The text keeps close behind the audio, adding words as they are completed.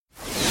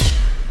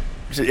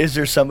is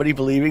there somebody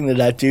believing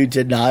that dude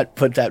did not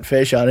put that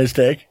fish on his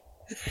dick?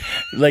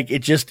 Like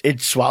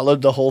it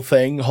swallowed the whole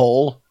thing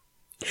whole?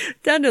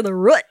 Down to the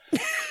root.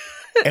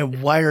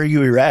 And why are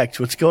you erect?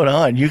 What's going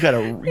on? You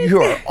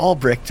are all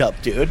bricked up,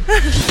 dude.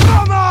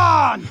 Come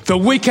on! The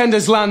weekend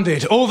has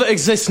landed. All that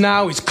exists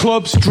now is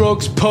clubs,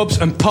 drugs, pubs,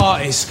 and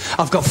parties.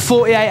 I've got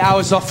 48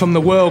 hours off from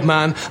the world,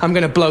 man. I'm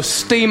gonna blow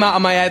steam out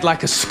of my head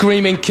like a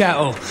screaming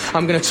kettle.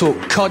 I'm gonna talk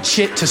cod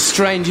shit to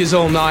strangers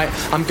all night.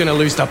 I'm gonna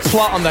lose the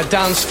plot on the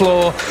dance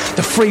floor.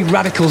 The free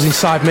radicals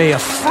inside me are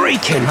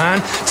freaking,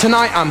 man.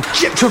 Tonight I'm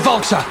Chip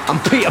Travolta. I'm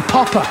Peter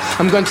Popper.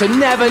 I'm going to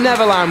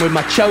Neverland with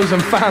my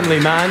chosen family,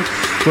 man.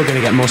 We're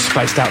gonna get more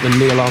spaced out than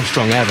Neil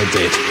Armstrong ever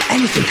did.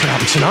 Anything could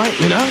happen tonight,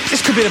 you know?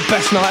 This could be the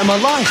best night of my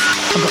life.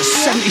 I've got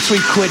 73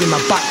 quid in my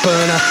back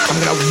burner. I'm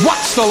gonna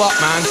wax the lot,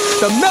 man.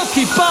 The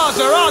Milky Bars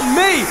are on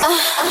me!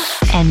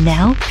 And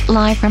now,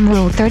 live from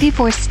Rule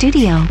 34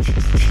 Studio,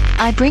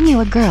 I bring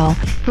you a girl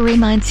who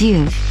reminds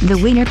you the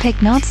wiener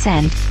pick not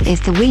sent is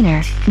the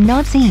wiener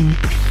not seen.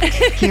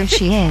 Here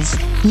she is,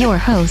 your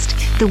host,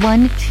 the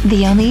one,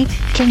 the only,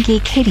 Kinky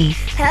Katie.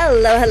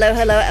 Hello,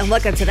 and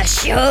welcome to the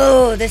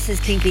show. This is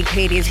Kinky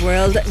Katie's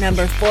World,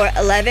 number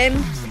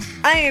 411.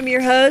 I am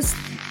your host,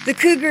 the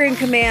Cougar in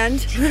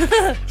Command.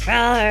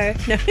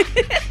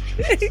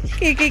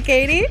 Kinky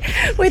Katie.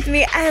 With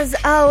me, as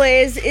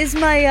always, is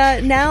my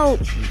now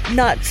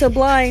not so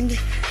blind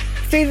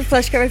favorite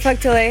flesh covered fuck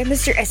toy,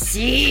 Mr.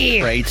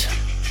 SC. Right.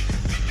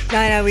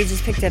 No, we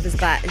just picked up his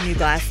new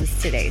glasses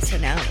today, so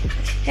now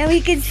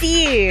we can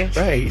see.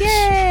 Right.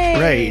 Yay!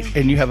 Right.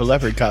 And you have a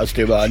leopard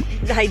costume on.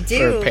 I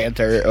do. Or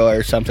panther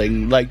or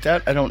something like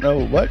that. I don't know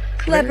what.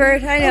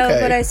 Leopard, I know, Okay.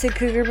 but I said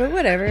cougar, but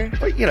whatever.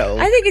 But, you know.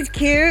 I think it's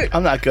cute.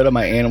 I'm not good on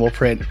my animal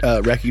print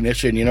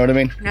recognition, you know what I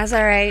mean? That's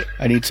all right.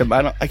 I need some,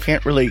 I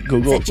can't really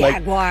Google. It's a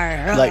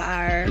jaguar.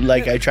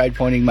 Like I tried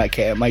pointing my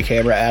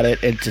camera at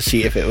it and to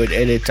see if it would,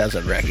 and it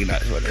doesn't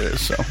recognize what it is,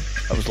 so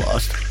I was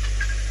lost.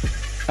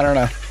 I don't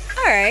know.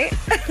 All right.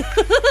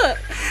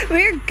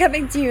 We're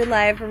coming to you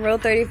live from Rule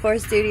 34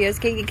 Studios,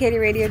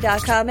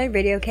 KinkyKatieRadio.com and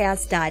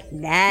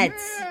RadioCast.net.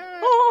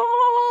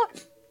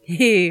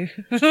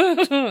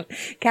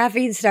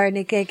 Caffeine's starting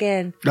to kick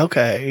in.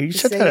 Okay, you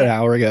said that an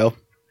hour ago.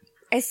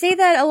 I say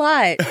that a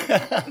lot.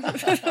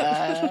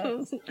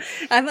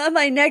 I'm on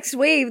my next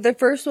wave. The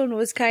first one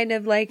was kind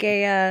of like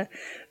a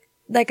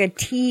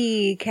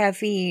tea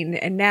caffeine,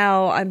 and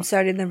now I'm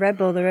starting the Red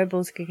Bull. The Red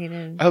Bull's kicking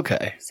in.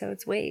 Okay. So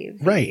it's wave.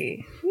 Right.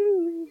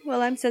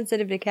 Well, I'm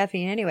sensitive to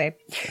caffeine anyway.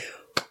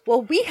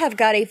 Well, we have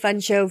got a fun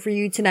show for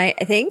you tonight,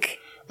 I think.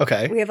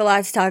 Okay. We have a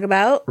lot to talk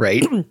about.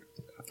 Right.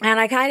 And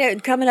I kind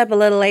of, coming up a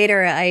little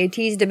later, I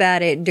teased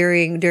about it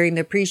during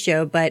the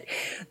pre-show, but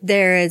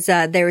there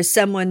is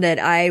someone that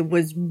I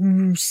was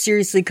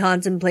seriously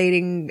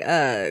contemplating,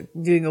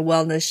 doing a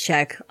wellness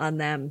check on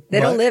them. They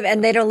don't live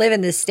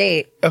in this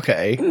state.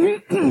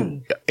 Okay.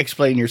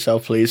 Explain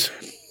yourself, please.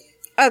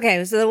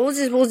 Okay, so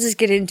we'll just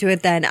get into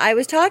it then. I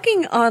was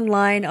talking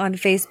online on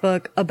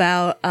Facebook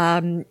about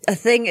a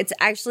thing.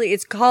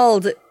 It's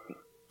called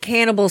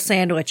cannibal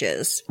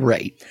sandwiches.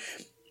 Right.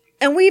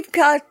 And we've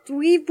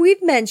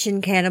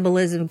mentioned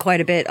cannibalism quite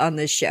a bit on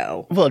this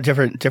show. Well,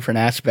 different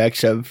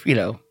aspects of, you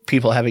know,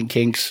 people having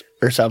kinks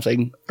or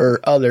something or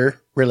other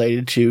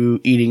related to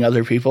eating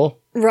other people.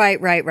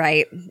 Right.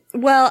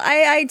 Well,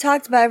 I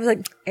talked about it. I was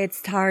like,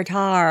 it's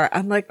tartare.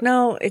 I'm like,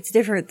 no, it's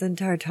different than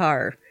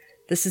tartare.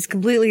 This is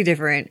completely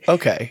different.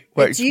 Okay.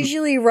 It's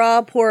usually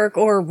raw pork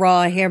or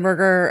raw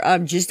hamburger,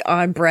 just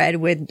on bread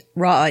with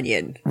raw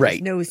onion. Right.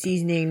 No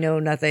seasoning, no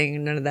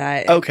nothing, none of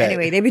that. Okay.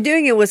 Anyway, they've been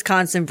doing it in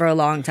Wisconsin for a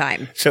long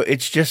time. So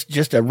it's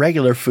just a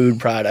regular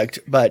food product,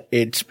 but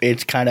it's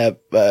kind of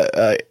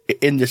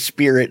in the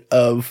spirit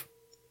of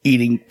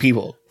eating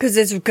people. Because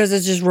it's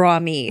just raw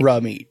meat.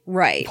 Raw meat.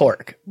 Right.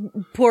 Pork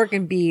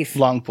and beef.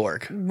 Long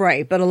pork.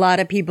 Right. But a lot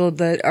of people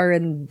that are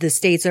in the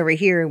states over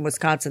here in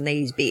Wisconsin, they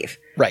use beef.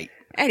 Right.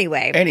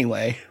 Anyway.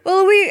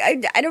 Well,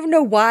 I don't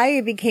know why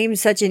it became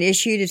such an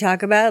issue to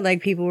talk about.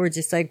 Like, people were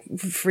just like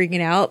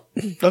freaking out.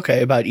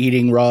 Okay, about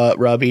eating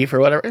raw beef or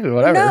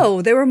whatever.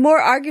 No, they were more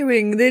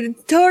arguing that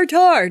it's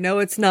tartare. No,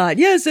 it's not.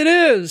 Yes, it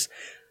is.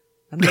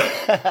 I'm like,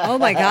 oh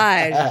my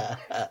God.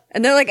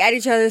 And they're like at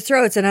each other's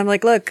throats. And I'm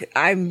like, look,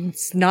 I'm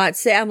not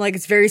saying, I'm like,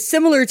 it's very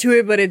similar to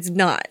it, but it's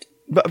not.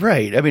 But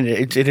right. I mean,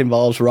 it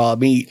involves raw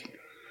meat.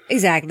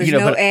 Exactly. There's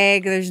no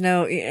egg. There's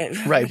no.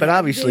 Right. But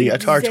obviously a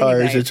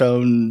tartare is its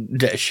own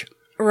dish.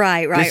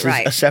 Right. This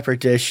is a separate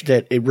dish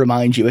that it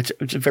reminds you.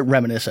 It's very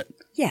reminiscent.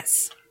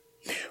 Yes.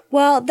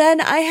 Well,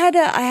 then I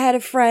had a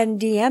friend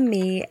DM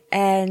me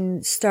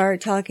and start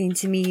talking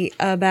to me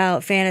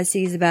about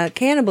fantasies about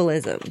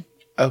cannibalism.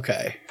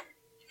 Okay.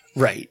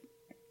 Right.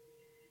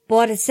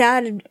 But it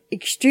sounded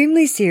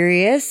extremely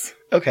serious.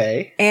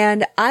 Okay.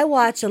 And I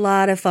watch a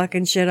lot of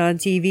fucking shit on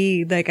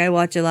TV. Like, I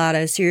watch a lot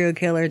of serial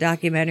killer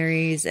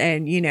documentaries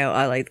and, you know,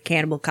 I like the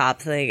Cannibal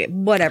Cop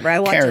thing. Whatever. I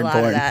watch Karen a lot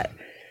porn. of that.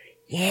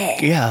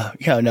 Yeah.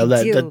 Yeah. No,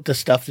 do. the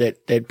stuff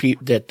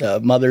that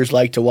mothers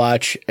like to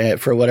watch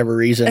for whatever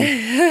reason.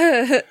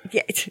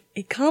 Yeah,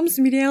 it calms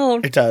me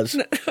down. It does.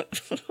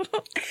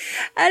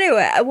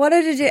 Anyway, I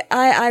wanted to do,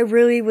 I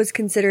really was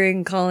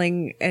considering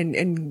calling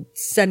and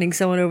sending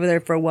someone over there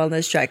for a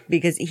wellness check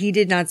because he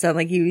did not sound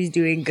like he was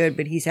doing good,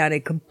 but he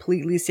sounded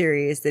completely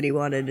serious that he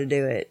wanted to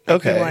do it.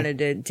 Like Okay. He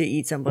wanted to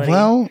eat somebody.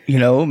 Well,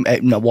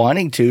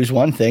 wanting to is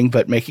one thing,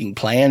 but making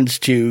plans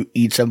to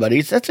eat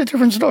somebody's, that's a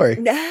different story.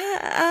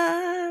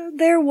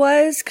 There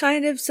was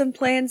kind of some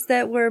plans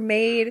that were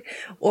made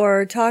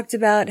or talked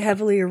about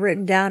heavily or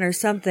written down or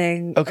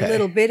something Okay. a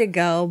little bit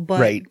ago,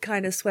 but Right.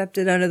 kind of swept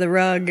it under the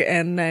rug.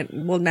 And then,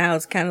 well, now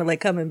it's kind of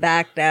like coming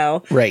back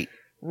now. Right.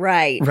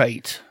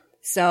 Right.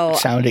 So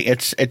Sounding,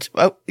 it's, at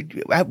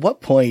what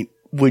point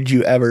would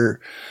you ever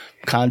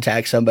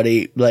contact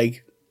somebody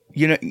like,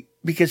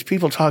 because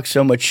people talk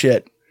so much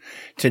shit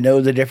to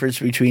know the difference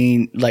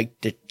between like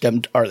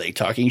them, are they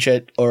talking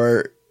shit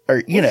or,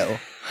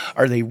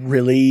 are they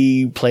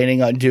really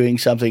planning on doing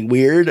something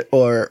weird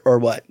or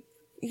what?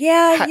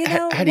 yeah,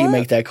 How do you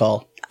make that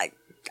call?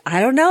 I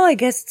don't know. I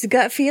guess it's a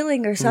gut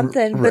feeling or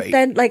something. But right.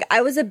 then like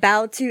I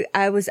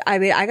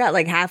got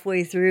like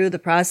halfway through the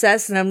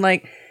process and I'm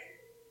like,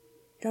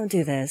 don't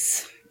do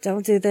this.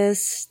 Don't do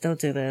this. Don't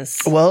do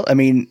this. Well, I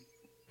mean,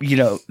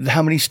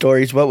 how many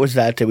stories, what was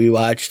that we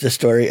watched? The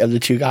story of the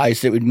two guys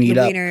that would meet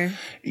The up. wiener.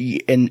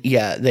 And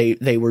yeah,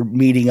 they were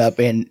meeting up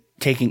and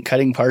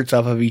cutting parts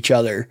off of each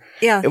other.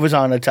 Yeah. It was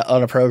on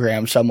a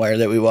program somewhere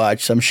that we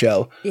watched, some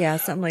show. Yeah,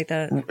 something like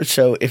that.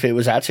 So if it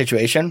was that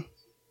situation,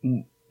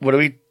 what do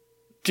we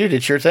do?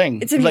 It's your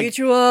thing. It's a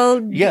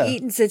mutual yeah.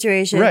 eating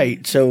situation.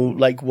 Right. So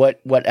like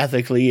what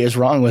ethically is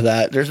wrong with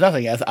that? There's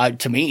nothing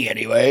to me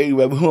anyway.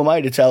 Who am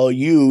I to tell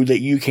you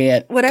that you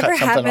can't Whatever cut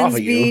something off happens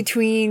of you?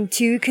 between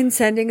two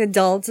consenting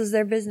adults is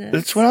their business.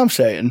 That's what I'm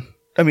saying.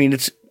 I mean,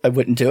 I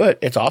wouldn't do it.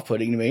 It's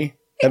off-putting to me.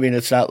 I mean,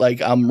 it's not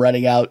like I'm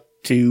running out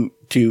to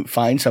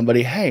find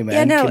somebody. Hey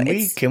man, Yeah,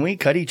 no, can we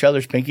cut each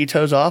other's pinky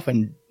toes off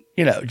and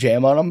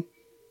jam on them?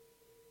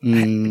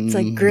 It's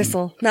like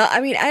gristle. No, I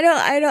mean, I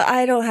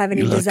don't have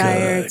any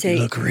desire to. You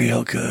look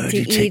real good. to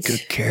You take eat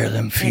good care of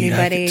them feet.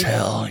 anybody. I can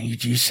tell.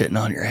 You sitting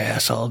on your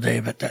ass all day,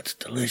 but that's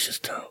delicious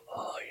too.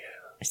 Oh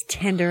It's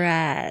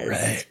tenderized.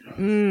 Right.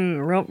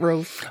 Rump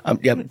roast.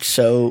 Yep.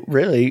 So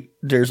really,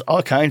 there's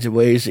all kinds of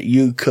ways that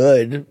you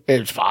could.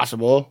 It's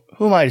possible.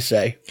 Who am I to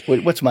say?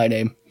 What's my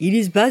name? It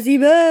is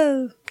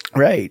possible.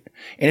 Right.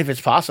 And if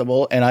it's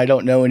possible, and I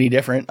don't know any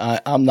different,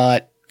 I'm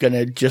not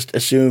gonna just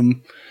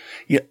assume.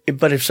 Yeah.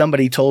 But if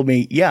somebody told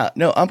me,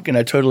 I'm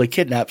gonna totally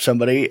kidnap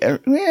somebody,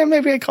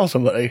 maybe I'd call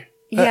somebody.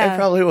 Yeah. I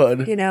probably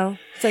would.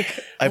 It's like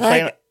I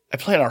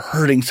plan on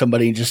hurting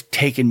somebody and just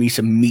taking me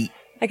some meat.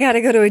 I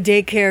gotta go to a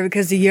daycare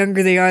because the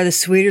younger they are, the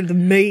sweeter the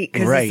meat.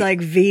 Because Right. it's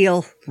like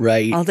veal.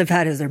 Right. All they've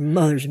had is their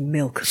mother's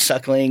milk.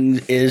 Suckling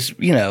is,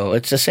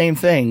 it's the same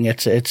thing.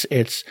 It's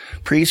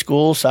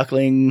preschool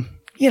suckling,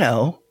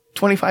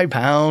 25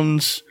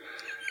 pounds.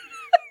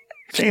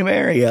 Same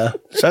area.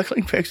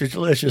 Suckling pigs are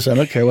delicious. I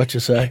don't care what you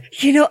say.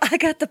 I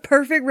got the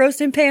perfect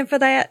roasting pan for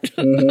that.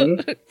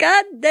 Mm-hmm.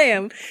 God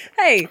damn.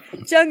 Hey,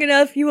 it's young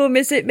enough. You won't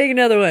miss it. Make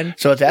another one.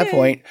 So at that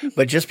point,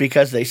 but just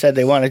because they said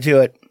they want to do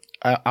it,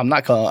 I'm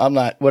not calling.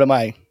 What am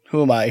I?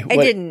 Who am I? I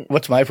didn't.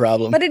 What's my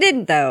problem? But it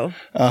didn't, though.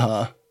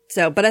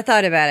 So, but I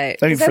thought about it.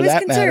 I mean, 'cause for was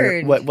that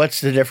concerned. matter,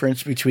 what's the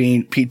difference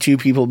between two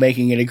people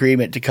making an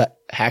agreement to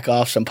hack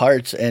off some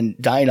parts and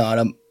dine on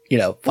them?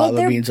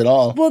 Fava beans and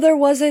all. Well, there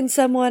wasn't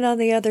someone on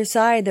the other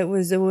side that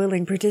was a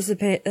willing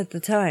participant at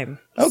the time.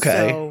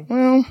 Okay. So,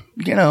 Well,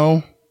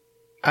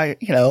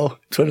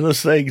 it's one of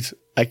those things.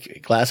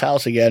 Glass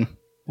house again.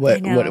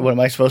 What am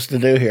I supposed to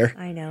do here?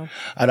 I know.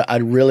 I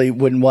really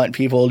wouldn't want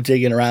people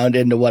digging around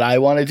into what I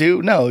want to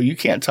do. No, you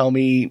can't tell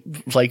me,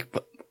 like,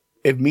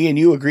 if me and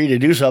you agree to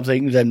do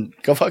something, then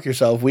go fuck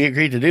yourself. We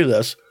agreed to do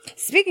this.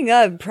 Speaking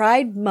of,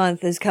 Pride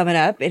Month is coming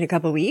up in a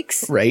couple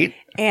weeks. Right?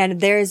 And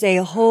there's a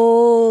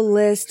whole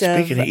list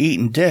Speaking of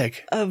eating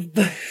dick,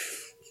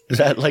 is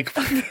that like,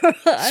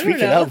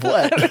 speaking of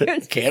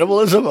what?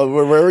 Cannibalism?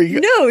 Where are you?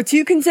 No,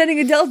 two consenting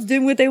adults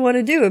doing what they want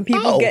to do and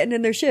people getting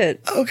in their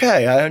shit.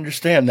 Okay, I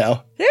understand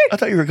now. I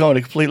thought you were going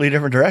a completely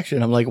different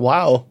direction. I'm like,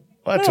 wow,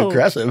 that's No.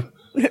 aggressive.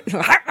 It's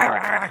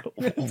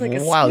like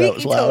a Wow, that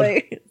was squeaky loud.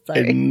 toy.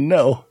 Sorry.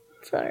 No.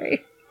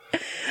 Sorry.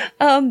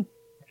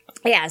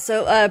 Yeah,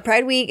 so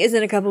Pride Week is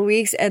in a couple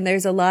weeks, and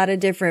there's a lot of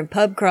different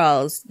pub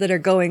crawls that are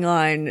going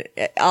on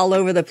all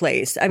over the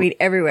place. I mean,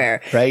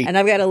 everywhere. Right. And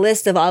I've got a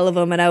list of all of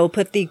them, and I will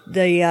put the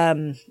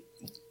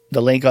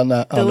link on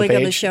the link page.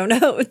 on the show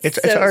notes. It's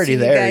so already you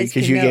there guys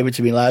because can you go. gave it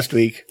to me last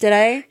week. Did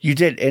I? You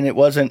did, and it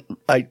wasn't.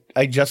 I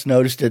just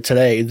noticed it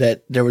today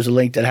that there was a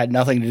link that had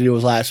nothing to do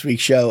with last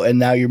week's show, and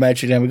now you're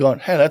mentioning it. I'm going,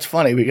 hey, that's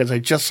funny because I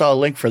just saw a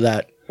link for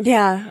that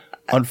Yeah.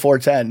 on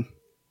 410.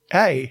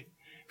 Hey,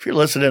 if you're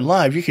listening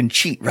live, you can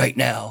cheat right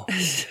now.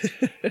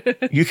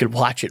 You can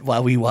watch it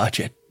while we watch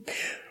it.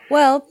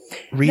 Well,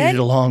 Read it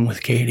along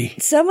with Katie.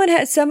 someone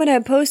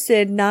had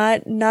posted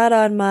not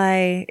on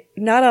my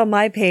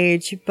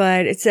page,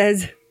 but it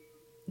says,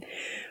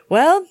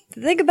 Well,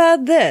 think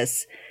about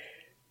this.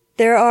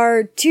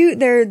 They're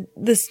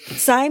the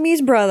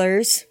Siamese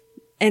brothers,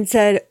 and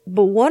said,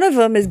 but one of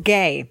them is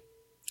gay,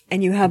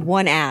 and you have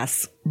one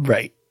ass.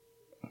 Right.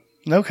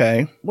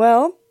 Okay.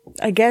 Well,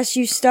 I guess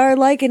you start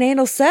liking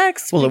anal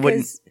sex. Well, it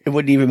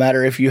wouldn't even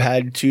matter if you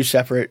had two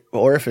separate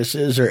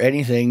orifices or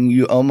anything.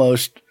 You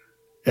almost,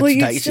 it's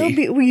dicey.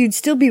 You'd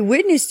still be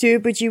witness to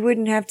it, but you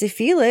wouldn't have to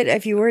feel it.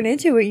 If you weren't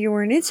into it, you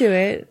weren't into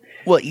it.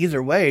 Well,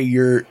 either way,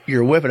 you're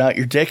whipping out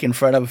your dick in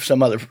front of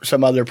some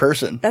other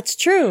person. That's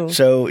true.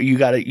 So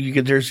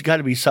there's got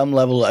to be some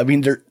level. I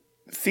mean,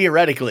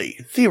 theoretically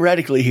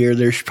here,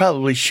 there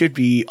probably should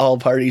be all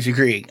parties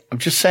agreeing. I'm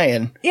just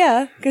saying.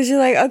 Yeah, because you're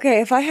like, okay,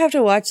 if I have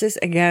to watch this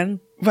again,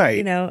 right?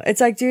 You know,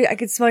 it's like, dude, I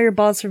could smell your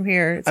balls from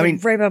here.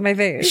 It's right by my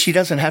face. She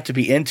doesn't have to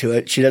be into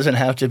it. She doesn't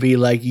have to be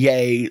like,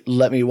 yay,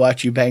 let me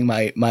watch you bang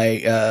my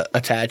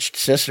attached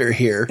sister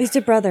here. These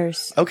are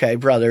brothers. Okay,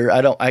 brother.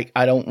 I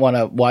don't want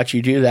to watch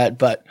you do that,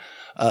 but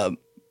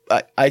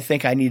I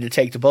think I need to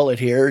take the bullet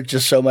here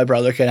just so my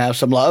brother can have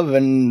some love,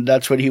 and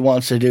that's what he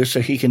wants to do,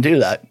 so he can do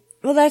that.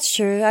 Well, that's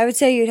true. I would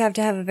say you'd have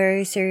to have a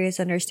very serious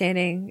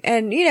understanding.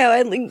 And, you know,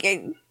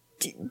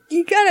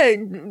 you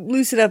gotta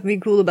loosen up and be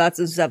cool about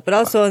some stuff. But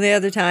also, on the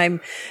other time,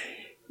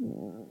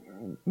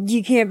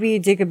 you can't be a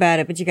dick about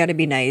it, but you gotta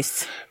be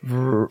nice.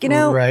 You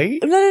know? Right?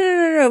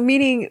 No.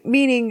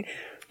 Meaning,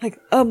 like,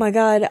 oh my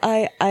God,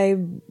 I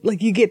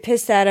like, you get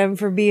pissed at him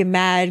for being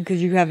mad because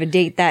you have a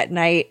date that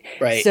night.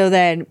 Right. So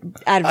then,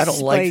 I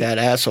don't like that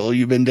asshole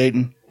you've been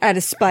dating. Out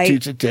of spite,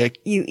 dude's a dick.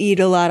 You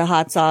eat a lot of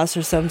hot sauce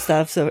or some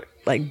stuff, so it,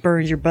 like,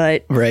 burns your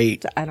butt.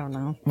 Right. I don't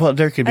know. Well,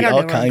 there could be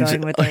all kinds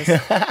of. With this.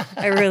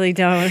 I really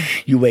don't.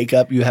 You wake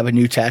up, you have a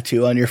new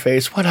tattoo on your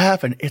face. What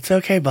happened? It's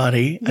okay,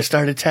 buddy. I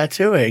started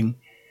tattooing.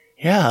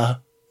 Yeah.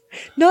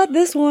 Not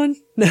this one.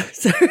 No,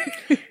 sorry.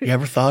 You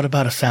ever thought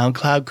about a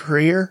SoundCloud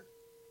career?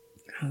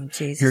 Oh,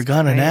 Jesus. You're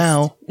gonna Christ.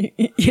 now.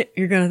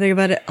 You're gonna think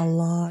about it a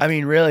lot. I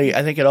mean, really,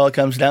 I think it all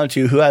comes down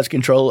to who has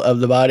control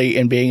of the body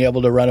and being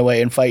able to run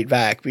away and fight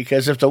back.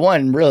 Because if the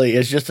one really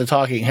is just a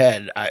talking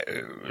head,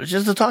 it's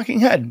just a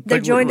talking head. They're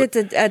joined at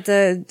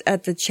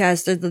the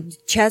chest. The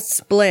chest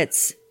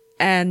splits,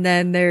 and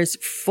then there's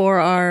 4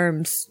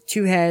 arms,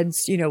 2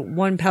 heads. You know,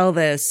 1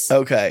 pelvis.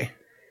 Okay.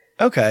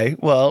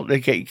 Well,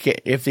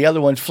 if the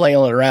other one's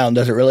flailing around,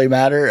 does it really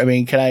matter? I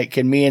mean,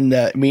 can me and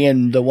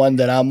the one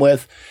that I'm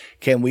with,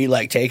 can we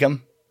like take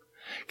him?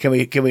 Can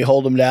we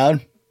hold him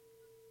down?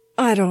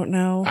 I don't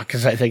know.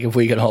 Because I think if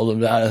we can hold him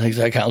down, I think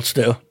that counts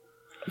too.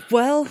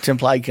 Well, it's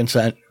implied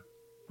consent.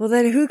 Well,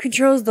 then who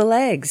controls the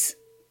legs?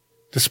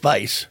 The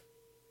spice.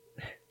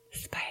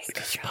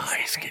 The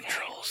spice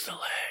controls the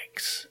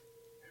legs.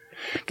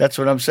 That's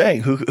what I'm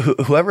saying.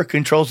 Whoever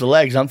controls the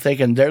legs, I'm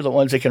thinking they're the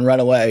ones that can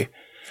run away.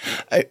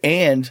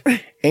 And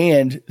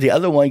the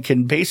other one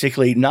can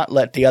basically not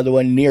let the other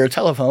one near a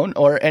telephone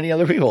or any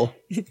other people.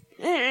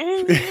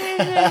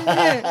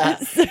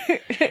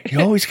 You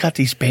always got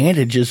these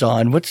bandages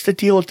on. What's the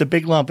deal with the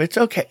big lump? It's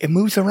okay. It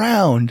moves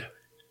around.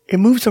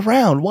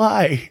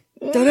 Why?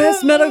 Don't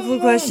ask medical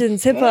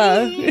questions,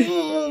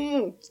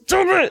 HIPAA.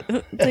 Stop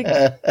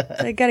it!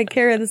 I gotta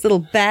carry this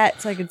little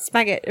bat so I can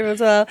smack it every once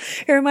in a while.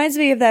 It reminds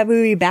me of that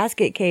movie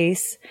Basket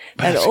Case.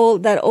 That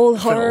old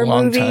horror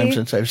movie. It's been a long time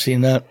since I've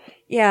seen that.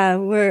 Yeah,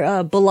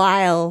 where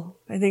Belial,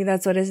 I think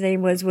that's what his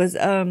name was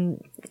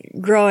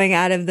growing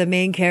out of the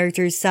main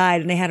character's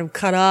side, and they had him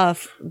cut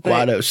off.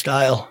 Guado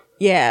style.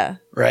 Yeah.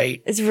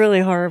 Right. It's really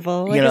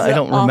horrible. Like, I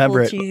don't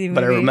remember it,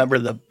 but I remember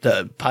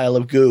the pile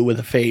of goo with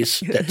a face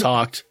that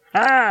talked.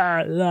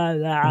 La,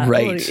 la.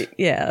 Right.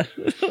 Yeah.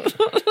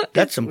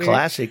 That's some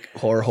classic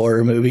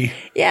horror movie.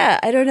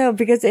 Yeah, I don't know,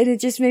 because it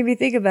just made me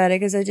think about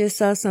it, because I just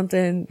saw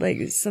something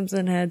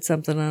had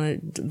something on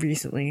it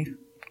recently.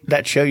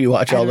 That show you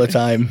watch all the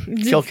time,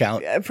 Kill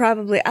Count.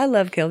 Probably. I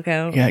love Kill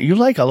Count. Yeah, you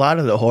like a lot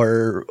of the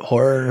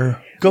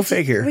horror. Go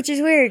figure. Which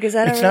is weird, because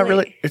it's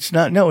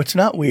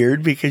not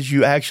weird, because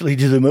you actually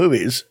do the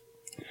movies.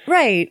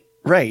 Right.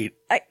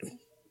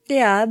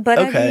 Yeah, but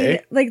okay. I mean,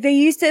 like, they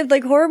used to,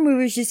 like, horror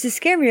movies used to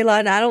scare me a lot,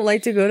 and I don't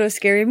like to go to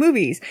scary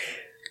movies.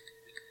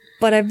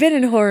 But I've been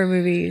in horror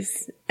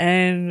movies,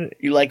 and...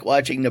 You like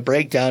watching the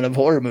breakdown of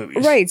horror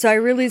movies. Right, so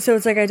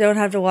it's like I don't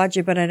have to watch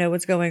it, but I know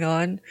what's going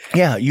on.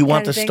 Yeah, you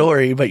want the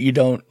story, but you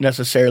don't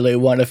necessarily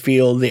want to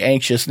feel the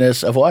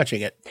anxiousness of watching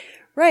it.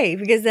 Right,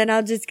 because then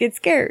I'll just get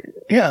scared.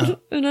 Yeah.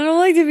 And I don't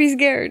like to be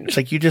scared. It's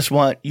like you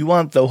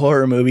want the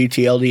horror movie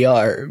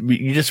TLDR.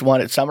 You just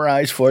want it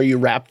summarized for you,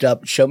 wrapped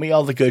up, show me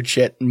all the good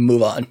shit, and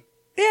move on.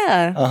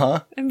 Yeah.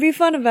 Uh-huh. And be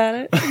fun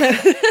about it.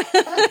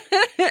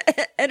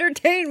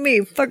 Entertain me,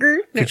 fucker.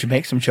 Could you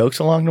make some jokes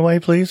along the way,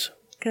 please?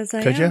 Because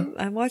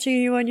I'm watching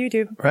you on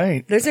YouTube.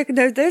 Right. There's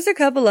a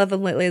couple of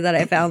them lately that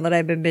I found that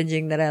I've been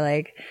binging that I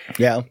like.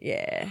 Yeah.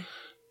 Yeah.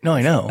 No,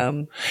 I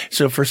know.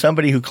 So for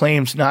somebody who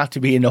claims not to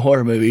be into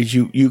horror movies,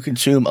 you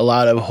consume a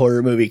lot of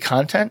horror movie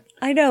content?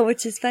 I know,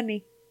 which is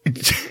funny. And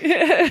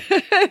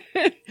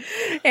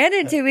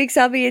in 2 weeks,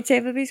 I'll be at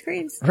Tampa Bay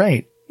Screens.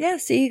 Right. Yeah,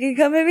 so you can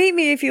come and meet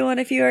me if you want,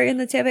 if you are in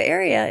the Tampa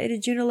area. It is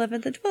June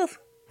 11th and 12th.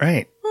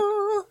 Right.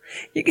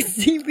 You can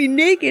see me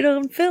naked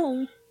on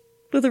film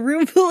with a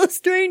room full of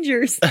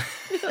strangers.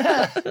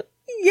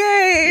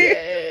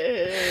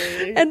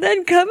 Yay! And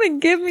then come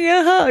and give me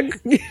a hug.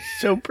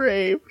 So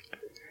brave.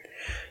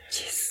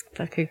 Jesus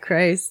fucking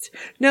Christ.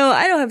 No,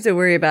 I don't have to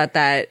worry about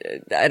that.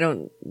 I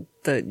don't,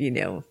 so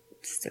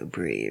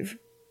brave.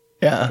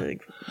 Yeah.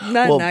 Like,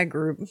 not in that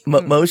group.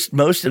 Most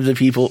of the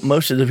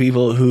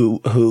people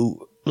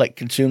who like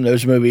consume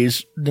those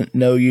movies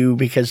know you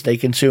because they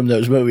consume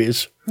those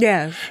movies.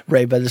 Yeah.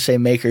 Right, by the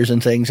same makers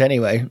and things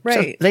anyway.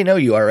 Right. So they know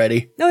you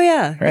already. Oh,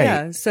 yeah. Right.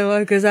 Yeah. So,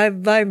 because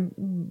I've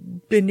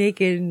been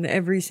naked in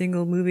every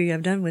single movie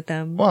I've done with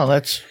them. Well,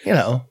 that's,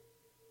 How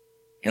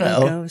it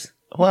goes.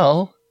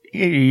 well,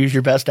 you use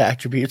your best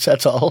attributes,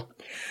 that's all.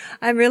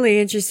 I'm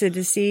really interested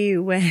to see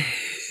when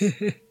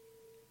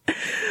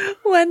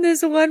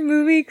this one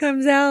movie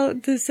comes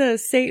out, this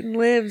Satan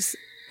Lives,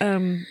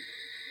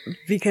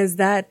 because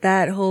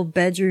that whole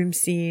bedroom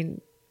scene,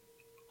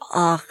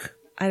 I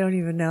don't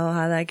even know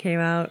how that came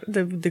out.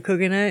 The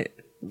coconut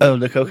Oh,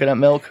 the coconut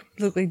milk?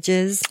 looked like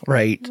jizz.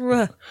 Right.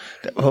 Ugh.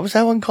 What was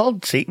that one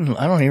called? Satan?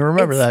 I don't even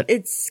remember that.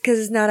 It's because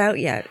it's not out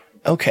yet.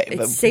 Okay.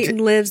 It's Satan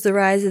Lives, the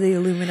Rise of the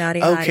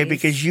Illuminati. Okay, Hotties.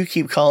 because you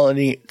keep calling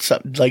it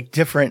something like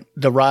different,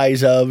 the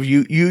rise of,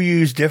 you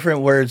use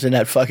different words in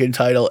that fucking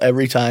title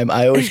every time.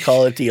 I always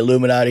call it the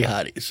Illuminati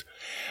Hotties.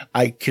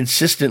 I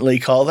consistently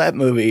call that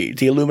movie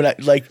the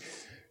Illuminati, like,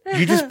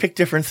 you just pick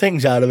different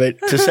things out of it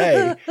to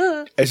say.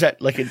 Is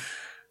that like it's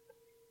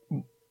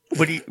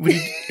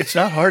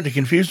not hard to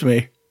confuse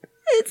me.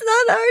 It's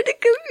not hard to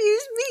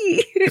confuse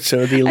me.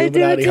 So the I do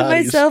it Illuminati to Hotties.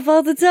 myself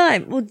all the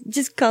time. Well,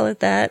 just call it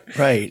that.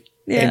 Right.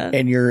 Yeah.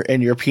 And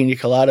your pina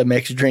colada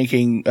mix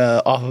drinking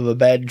off of a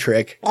bed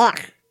trick. Ugh.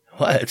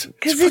 What?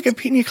 It's fucking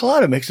pina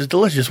colada mix is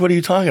delicious. What are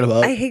you talking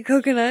about? I hate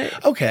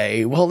coconut.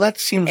 Okay, well that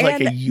seems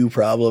like a you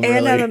problem,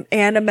 really.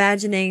 And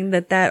imagining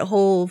that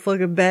whole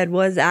fucking bed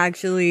was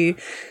actually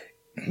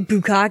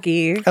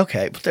bukkake.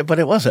 Okay, but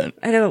it wasn't.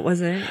 I know it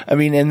wasn't. I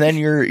mean, and then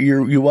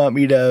you want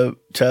me to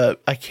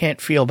I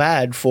can't feel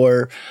bad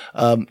for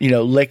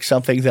lick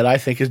something that I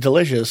think is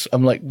delicious.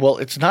 I'm like, well,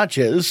 it's not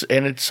jizz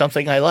and it's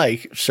something I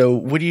like. So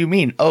what do you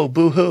mean? Oh,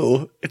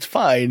 boo-hoo. It's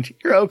fine.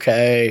 You're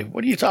okay.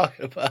 What are you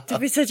talking about?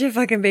 Don't be such a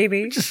fucking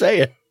baby. Just say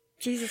it.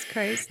 Jesus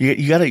Christ.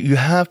 You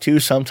have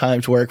to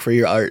sometimes work for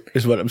your art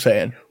is what I'm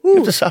saying. You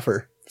have to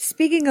suffer.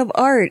 Speaking of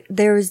art,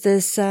 there was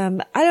this,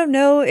 I don't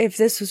know if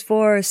this was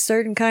for a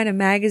certain kind of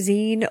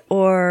magazine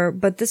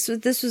but this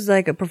was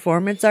like a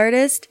performance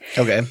artist.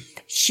 Okay.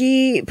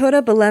 She put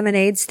up a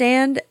lemonade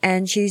stand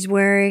and she's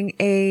wearing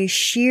a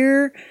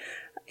sheer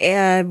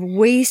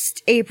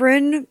waist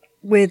apron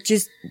with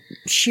just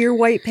sheer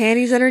white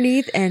panties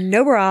underneath and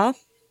no bra.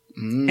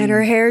 And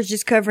her hair is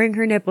just covering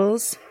her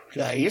nipples.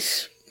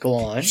 Nice. Go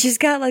on. She's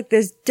got like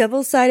this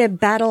double-sided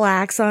battle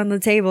axe on the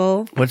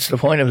table. What's the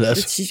point of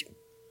this?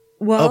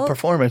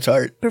 Performance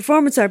art.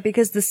 Performance art,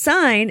 because the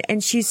sign,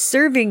 and she's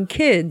serving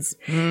kids.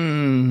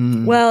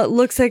 Well, it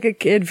looks like a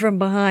kid from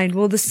behind.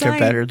 Well, the sign. They're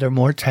better. They're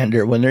more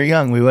tender when they're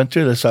young. We went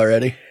through this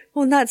already.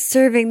 Well, not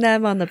serving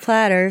them on the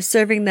platter,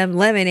 serving them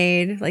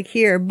lemonade, like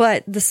here.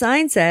 But the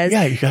sign says.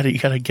 Yeah, you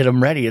gotta get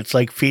them ready. It's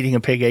like feeding a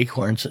pig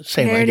acorns.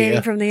 Same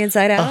idea. Marinating from the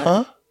inside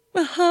out.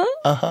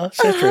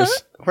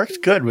 Citrus. Works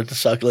good with the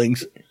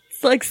sucklings.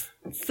 It's like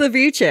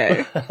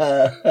ceviche.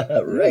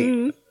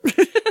 Right.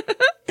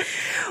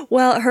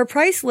 Well, her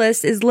price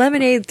list is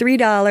lemonade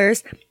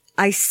 $3.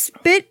 I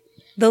spit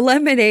the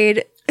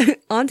lemonade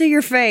onto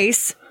your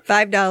face,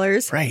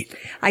 $5. Right.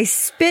 I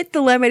spit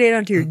the lemonade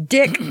onto your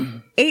dick,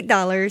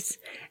 $8.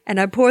 And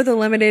I pour the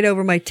lemonade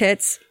over my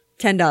tits,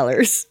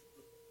 $10.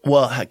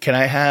 Well, can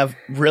I have,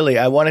 really,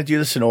 I want to do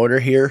this in order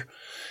here.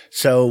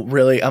 So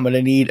really, I'm going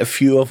to need a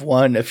few of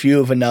one, a few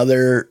of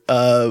another.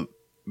 I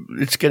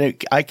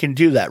can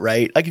do that,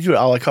 right? I can do it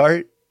a la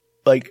carte.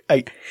 Like,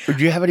 do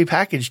you have any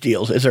package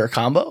deals? Is there a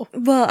combo?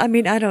 Well, I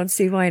mean, I don't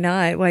see why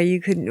not. Why you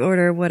couldn't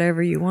order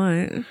whatever you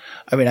want.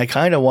 I mean, I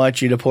kind of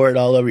want you to pour it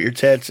all over your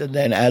tits, and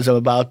then as I'm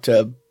about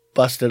to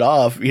bust it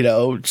off,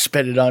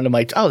 spit it onto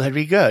my. Oh, that'd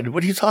be good.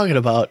 What are you talking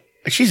about?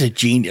 She's a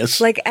genius.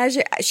 Like,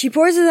 she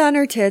pours it on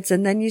her tits,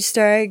 and then you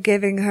start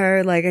giving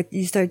her,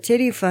 you start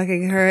titty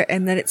fucking her,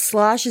 and then it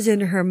sloshes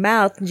into her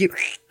mouth, and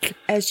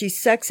as she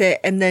sucks it,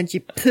 and then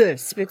she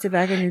spits it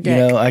back in your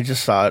dick. I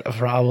just thought a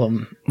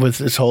problem with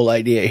this whole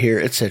idea here.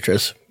 It's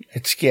citrus.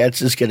 It's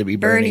just going to be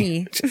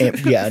Bernie.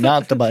 Yeah,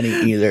 not the bunny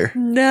either.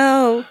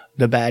 No.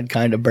 The bad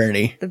kind of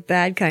Bernie. The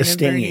bad kind the of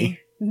stingy. Bernie.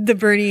 The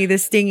Bernie, the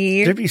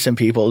stingy. There'd be some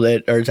people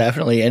that are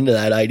definitely into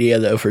that idea,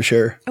 though, for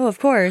sure. Oh, of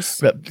course.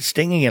 But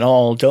stinging and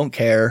all, don't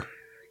care.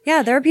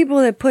 Yeah, there are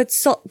people that put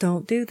salt.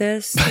 Don't do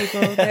this,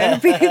 people.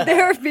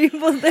 There are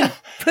people that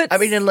put. I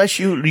mean, unless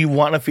you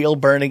want to feel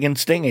burning and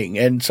stinging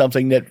and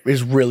something that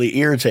is really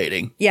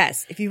irritating.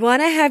 Yes, if you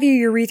want to have your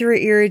urethra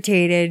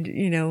irritated,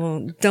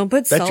 don't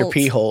put salt. That's your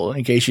pee hole.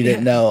 In case you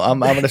didn't know, I'm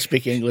going to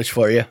speak English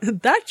for you.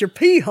 That's your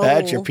pee hole.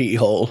 That's your pee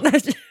hole.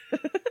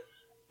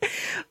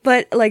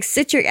 But like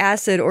citric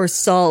acid or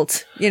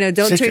salt, don't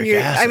Citric turn your,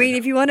 acid. I mean,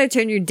 if you want to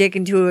turn your dick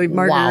into a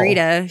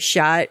margarita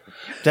shot,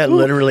 That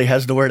literally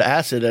has the word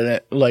acid in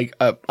it. Like,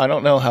 I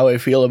don't know how I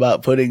feel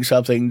about putting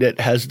something that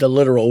has the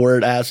literal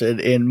word acid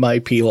in my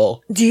pee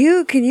hole.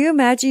 can you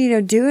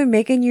imagine,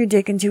 making your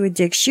dick into a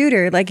dick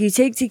shooter? Like you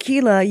take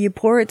tequila, you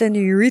pour it in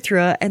your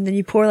urethra, and then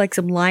you pour like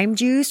some lime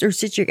juice or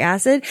citric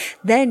acid,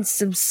 then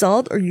some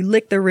salt, or you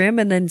lick the rim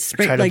and then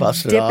Try to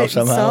bust it dip off it in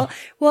somehow. salt.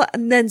 Well,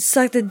 and then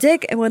suck the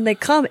dick, and when they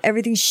come,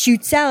 everything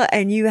shoots out,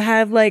 and you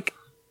have like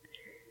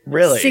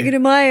Really? Cinco de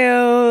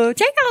Mayo,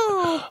 take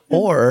off.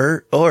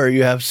 Or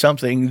you have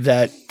something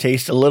that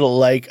tastes a little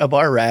like a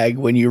bar rag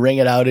when you wring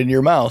it out in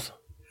your mouth.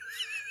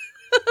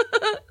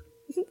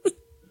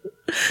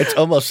 It's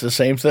almost the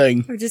same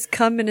thing. Or just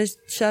come in a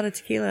shot of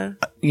tequila.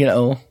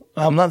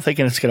 I'm not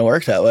thinking it's going to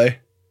work that way.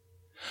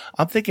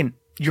 I'm thinking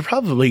you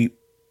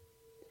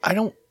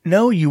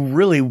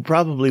really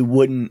probably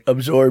wouldn't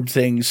absorb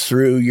things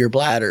through your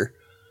bladder.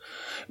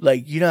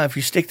 Like, if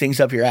you stick things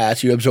up your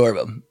ass, you absorb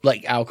them.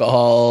 Like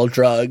alcohol,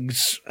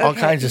 drugs, all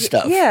kinds of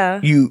stuff. Yeah.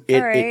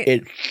 All right.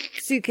 it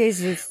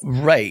Suitcases.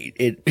 right.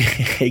 It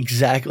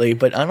exactly.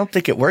 But I don't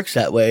think it works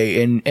that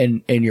way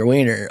in your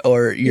wiener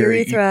or your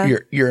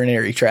Urethra.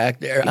 urinary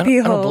tract there. I Pee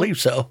don't hole. believe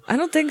so. I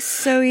don't think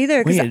so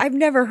either, because Weird. I've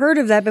never heard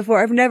of that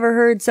before. I've never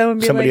heard someone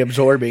be Somebody like,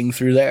 absorbing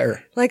through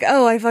there.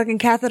 oh, I fucking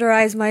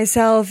catheterized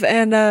myself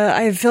and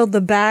I filled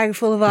the bag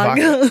full of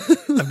vodka.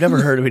 I've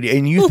never heard of it.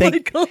 And you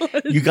think Oh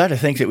God. you got to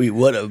think that we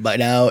would have by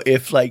now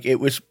if it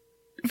was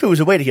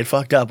a way to get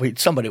fucked up.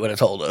 Somebody would have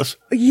told us.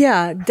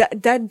 Yeah,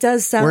 that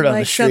does sound Word on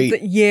like the street.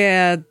 something.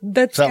 Yeah,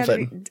 that's gotta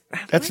Something. be-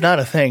 That's not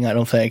a thing. I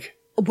don't think.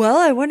 Well,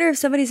 I wonder if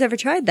somebody's ever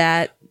tried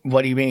that.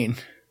 What do you mean?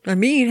 I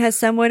mean, has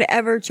someone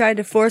ever tried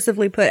to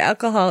forcibly put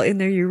alcohol in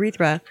their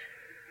urethra?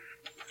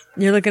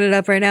 You're looking it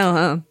up right now,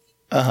 huh?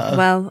 Uh-huh.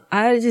 Well,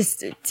 I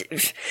just,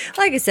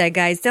 like I said,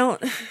 guys, don't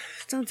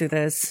do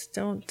this.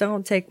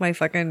 Don't take my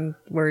fucking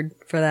word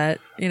for that.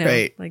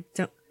 Right. Like,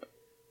 don't.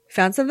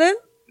 Found something?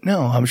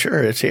 No, I'm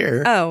sure it's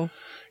here. Oh,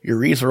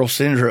 Urethral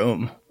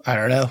syndrome. I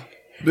don't know.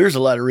 There's a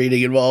lot of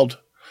reading involved.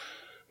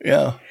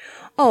 Yeah.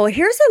 oh,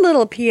 here's a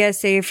little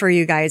PSA for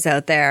you guys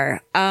out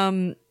there.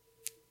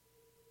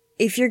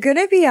 If you're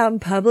gonna be out in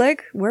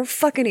public, wear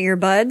fucking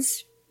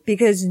earbuds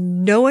because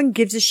no one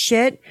gives a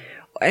shit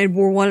and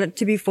will want it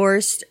to be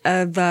forced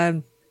of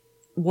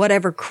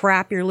whatever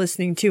crap you're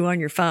listening to on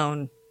your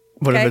phone.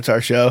 What if Okay. it's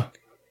our show?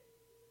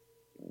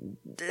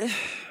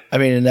 I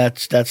mean, and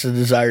that's the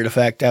desired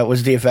effect. That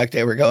was the effect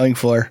they were going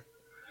for.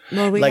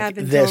 Well, we Like have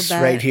been this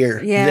told that. right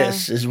here. Yeah.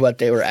 This is what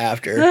they were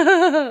after.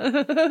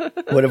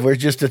 What if we're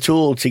just a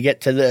tool to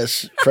get to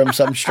this from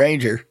some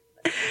stranger?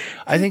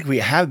 I think we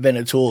have been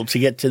a tool to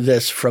get to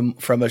this from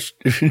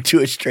to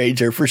a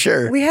stranger for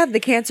sure. We have the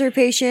cancer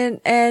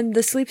patient and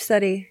the sleep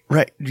study.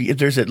 Right.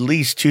 There's at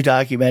least 2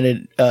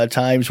 documented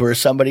times where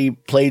somebody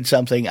played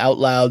something out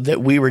loud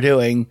that we were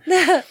doing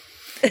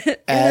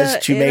as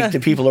to make the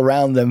people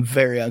around them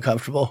very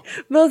uncomfortable.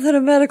 Both in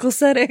a medical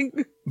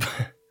setting.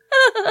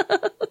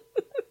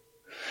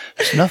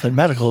 There's nothing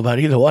medical about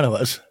either one of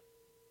us.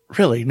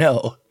 Really,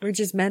 no. We're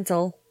just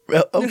mental.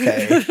 Well,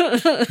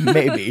 okay.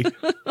 Maybe.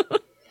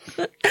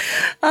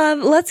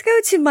 Let's go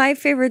to my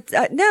favorite.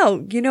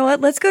 No, you know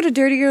what? Let's go to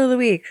Dirty Girl of the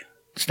Week.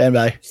 Stand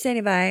by.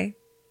 Standing by.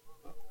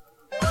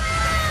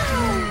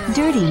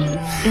 Dirty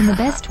in the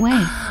best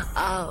way.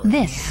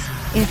 This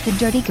is the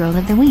Dirty Girl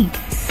of the Week.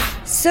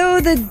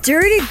 So the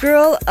Dirty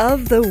Girl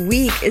of the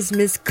Week is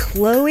Miss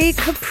Chloe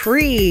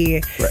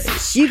Capri.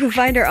 Right. You can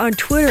find her on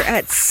Twitter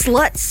at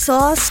Slut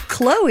Sauce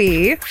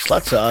Chloe.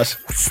 Slut sauce.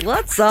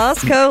 Slut Sauce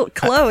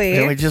Chloe.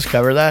 Didn't we just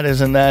cover that?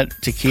 Isn't that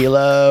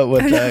tequila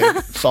with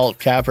the salt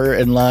capper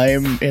and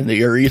lime in the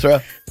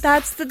urethra?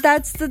 That's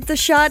the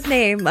shot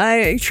name.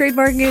 I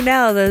trademarking it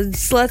now. The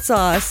Slut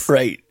Sauce.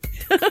 Right.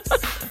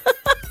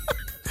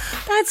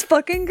 That's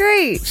fucking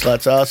great.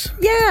 Slut sauce.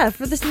 Yeah,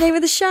 for the name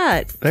of the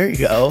shot. There you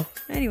go.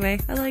 Anyway,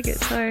 I like it.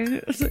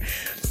 Sorry.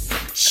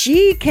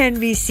 She can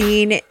be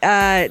seen.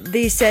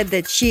 They said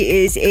that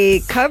she is a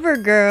cover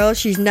girl.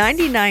 She's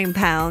 99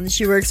 pounds.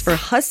 She works for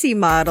Hussy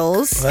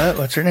Models. What?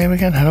 What's her name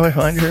again? How do I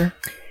find her?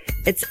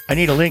 I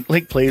need a link.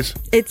 Link, please.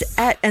 It's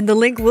at, and the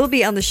link will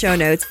be on the show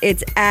notes.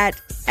 It's at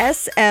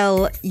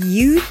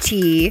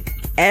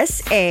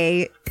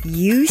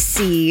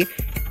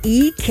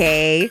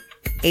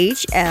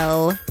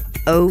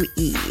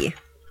SLUTSAUCEKHLOE.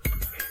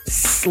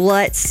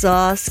 Slut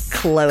Sauce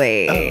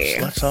Chloe. Oh,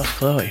 Slut Sauce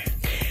Chloe.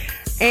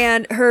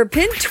 And her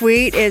pinned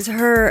tweet is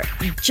her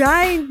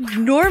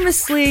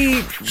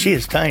ginormously She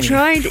is tiny.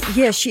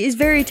 yes, she is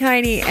very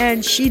tiny,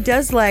 and she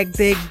does like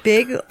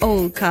big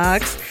old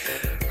cocks.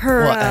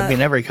 Her, Well, I mean,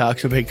 every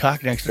cock's a big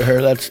cock next to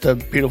her. That's the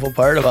beautiful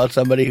part about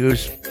somebody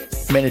who's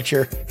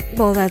miniature.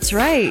 well, that's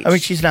right. I mean,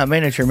 she's not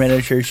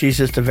miniature. She's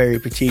just a very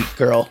petite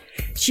girl.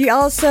 She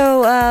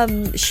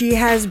also, she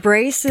has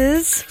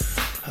braces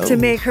to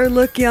make her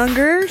look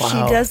younger. Wow. She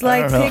does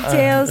like I don't know.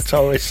 pigtails. It's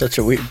always such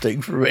a weird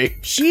thing for me.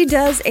 She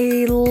does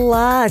a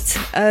lot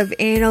of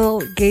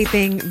anal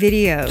gaping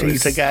videos.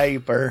 She's a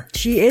guyper.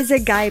 She is a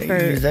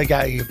guyper. She's a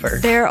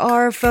guyper. There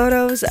are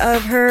photos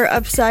of her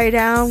upside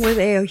down with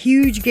a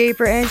huge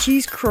gaper, and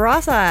she's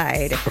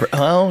cross-eyed.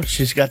 Well,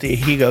 she's got the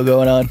Higo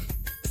going on.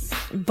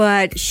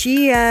 But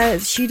she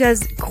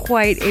does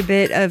quite a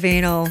bit of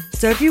anal.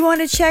 So if you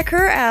want to check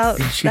her out,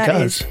 She that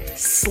does. is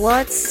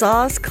Slut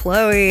Sauce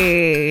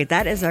Chloe.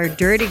 That is our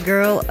dirty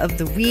girl of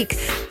the week.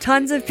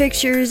 Tons of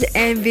pictures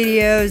and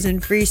videos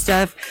and free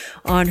stuff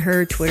on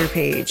her Twitter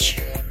page.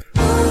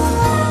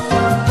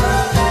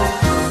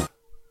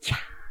 Yeah.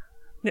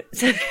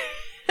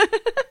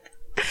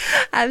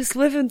 I'm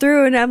swiffing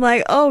through and I'm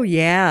like, oh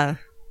yeah.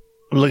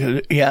 Look at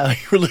it. Yeah.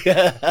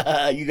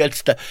 You got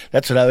stuff.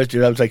 That's what I was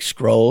doing. I was like,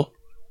 scroll.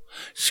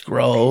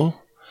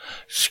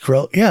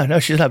 Yeah, no,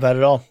 she's not bad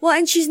at all. Well,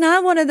 and she's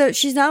not one of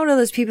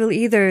those people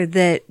either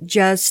that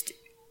just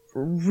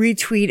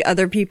retweet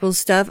other people's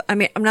stuff. I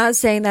mean, I'm not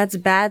saying that's a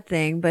bad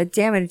thing, but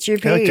damn it, it's your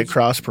I like page. to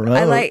cross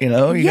promote,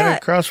 You you gotta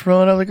cross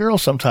promote other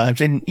girls sometimes.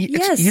 And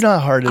Yes, you know how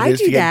hard it I is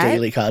do to get that.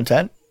 daily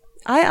content,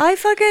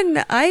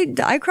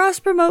 I cross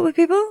promote with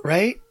people.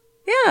 right?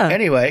 Yeah.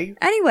 Anyway,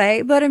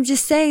 But I'm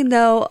just saying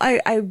though,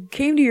 I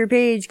came to your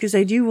page because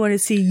I do want to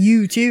see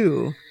you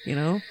too, you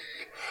know?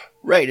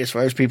 right, as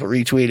far as people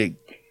retweeting.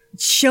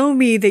 Show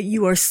me that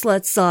you are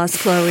slut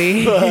sauce,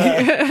 Chloe.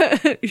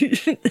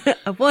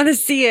 I want to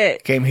see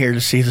it. Came here to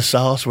see the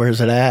sauce.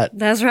 Where's it at?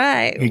 That's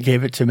right. You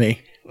gave it to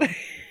me.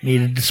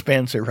 Need a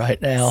dispenser right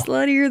now.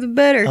 Sluttier the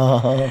better.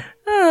 Uh-huh.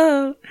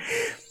 Oh.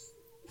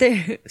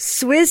 The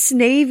Swiss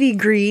Navy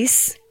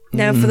grease.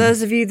 Now, for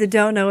those of you that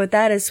don't know what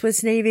that is,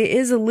 Swiss Navy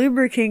is a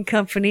lubricant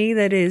company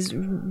that is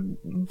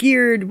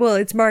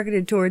it's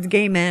marketed towards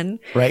gay men.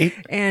 Right?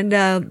 And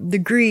the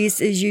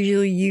grease is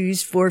usually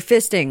used for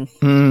fisting.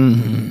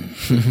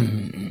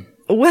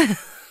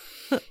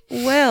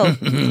 Well,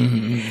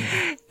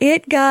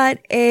 it got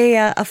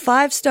a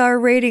 5-star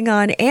rating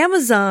on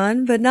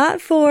Amazon, but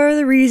not for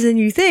the reason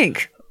you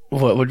think.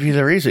 What would be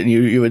the reason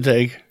you would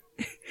think?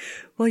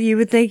 Well, you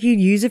would think you'd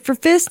use it for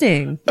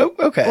fisting. Oh,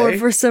 okay. Or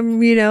for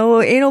some,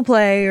 anal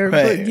play or,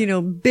 Right.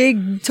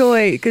 big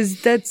toy,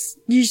 because that's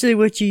usually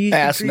what you use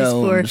ass the grease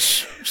for.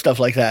 gnomes, stuff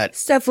like that.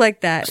 Stuff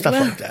like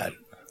that.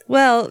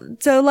 Well,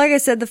 so like I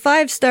said, the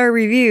 5-star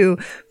review,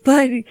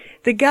 but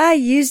the guy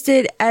used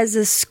it as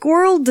a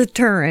squirrel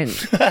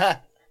deterrent.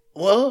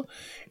 Well,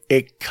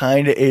 it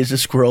kind of is a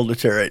squirrel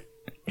deterrent.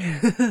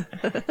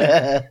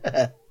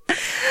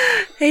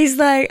 He's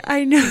like,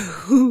 I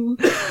know.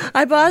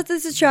 I bought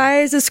this to try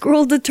as a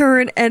squirrel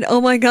deterrent, and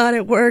oh my god,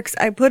 it works.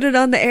 I put it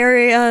on the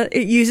area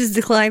it uses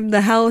to climb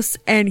the house,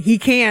 and he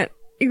can't.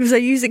 Because I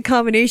use it in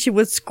combination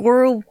with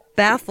squirrel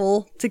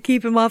baffle to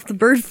keep him off the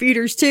bird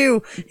feeders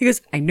too. He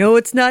goes, I know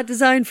it's not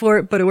designed for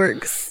it, but it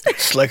works.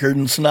 Slicker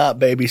than snot,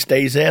 baby.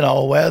 Stays in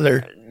all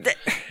weather.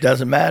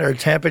 Doesn't matter.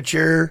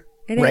 Temperature,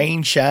 It ain't-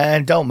 rain,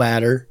 shine, don't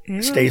matter.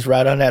 Yeah. Stays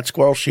right on that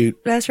squirrel chute.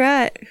 That's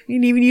right. You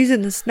can even use it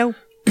in the snow.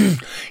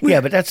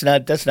 Yeah, but that's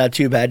not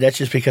too bad. That's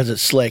just because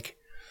it's slick.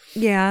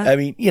 Yeah, I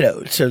mean,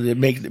 so they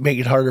make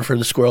it harder for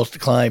the squirrels to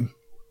climb.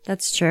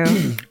 that's true.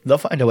 They'll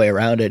find a way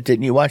around it.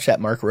 Didn't you watch that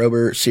Mark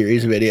Rober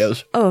series of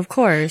videos? Oh, of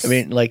course. I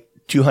mean, like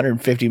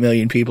 250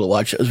 million people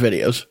watch those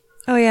videos.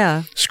 oh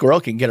yeah.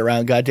 Squirrel can get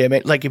around,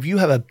 goddammit. Like if you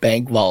have a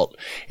bank vault,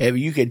 if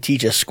you could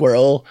teach a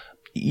squirrel,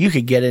 you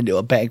could get into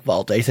a bank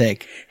vault, I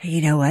think. Hey,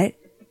 you know what?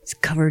 It's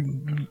covered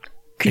in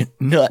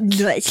Nuts.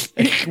 nuts.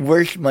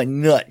 Where's my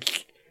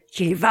nuts?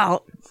 Get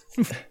vault.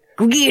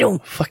 Go get him.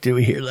 Fuck did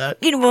we hear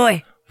that? Get him,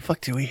 boy. Fuck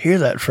did we hear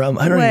that from?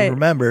 I don't What? even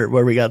remember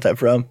where we got that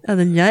from. Oh,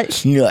 the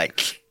nuts.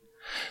 Nuts.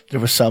 There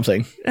was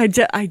something. I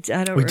don't We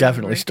remember.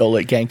 definitely stole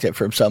it, ganked it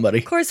from somebody.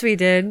 Of course we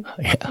did.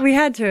 Yeah. We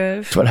had to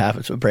have. That's what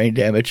happens with brain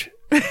damage.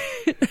 I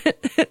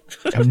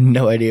have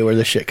no idea where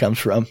this shit comes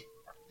from.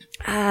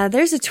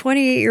 There's a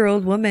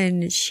 28-year-old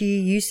woman. She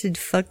used to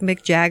fuck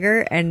Mick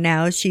Jagger, and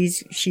now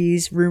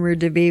she's rumored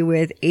to be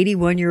with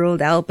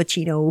 81-year-old Al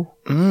Pacino.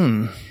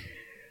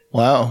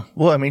 Wow.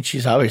 Well, I mean,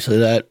 she's obviously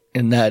that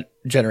in that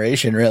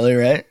generation, really,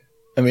 right?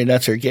 I mean,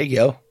 that's her gig,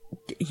 yo.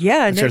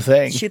 Yeah, That's her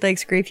thing. She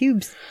likes gray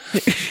pubes.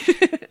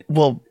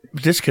 Well,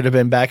 this could have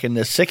been back in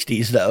the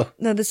 60s, though.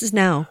 No, this is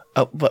now.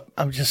 Oh, but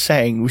I'm just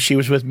saying, she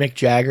was with Mick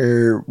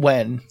Jagger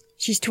when?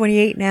 She's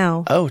 28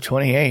 now. Oh,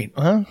 28.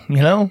 Well,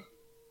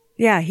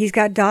 Yeah, he's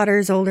got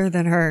daughters older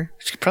than her.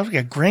 she's probably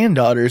got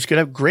granddaughters. Could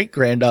have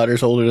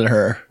great-granddaughters older than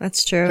her.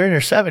 That's They're true. in their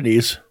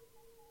 70s,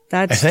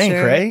 That's I think,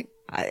 true. right?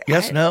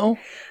 Yes, no?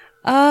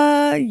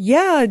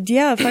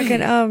 Yeah,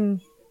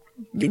 fucking,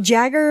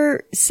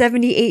 Jagger,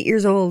 78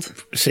 years old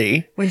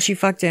See? when she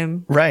fucked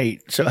him. Right.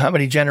 So how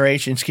many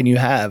generations can you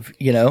have,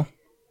 You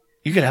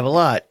could have a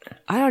lot.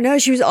 I don't know.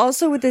 She was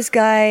also with this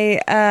guy,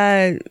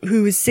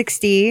 who was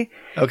 60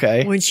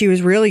 Okay. when she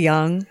was really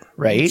young.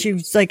 Right. She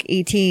was like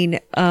 18.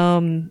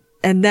 And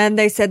then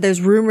they said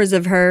there's rumors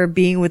of her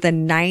being with a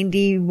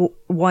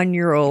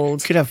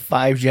 91-year-old. You could have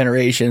 5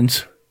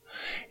 generations.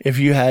 If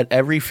you had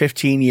every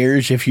 15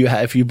 years, if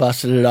you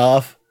busted it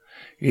off,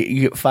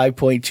 You get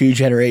 5.2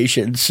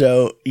 generations.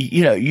 So,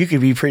 you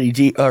could be pretty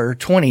deep, or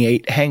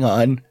 28. Hang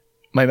on.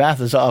 My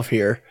math is off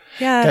here.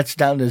 Yeah. That's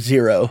down to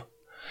 0.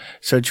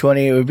 So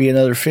 28 would be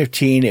another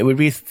 15. It would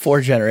be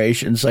 4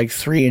 generations, like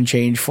 3 and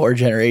change, 4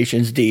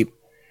 generations deep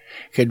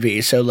could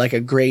be. So like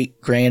a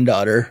great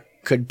granddaughter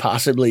could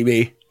possibly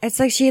be. It's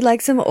like she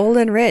likes him old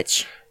and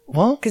rich.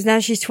 Well, because now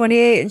she's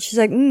 28 and she's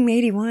like,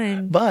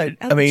 81. But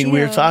Al I mean, we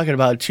were Pacino. talking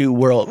about 2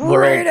 world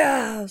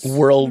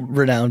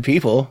renowned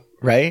people,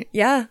 right?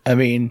 Yeah. I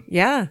mean,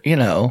 Yeah.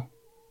 No,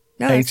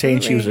 I ain't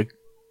saying she was a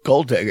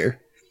gold digger.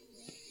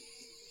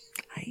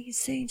 I ain't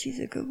saying she's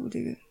a gold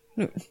digger.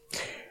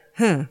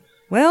 Huh.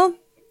 Well.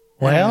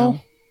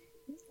 Well.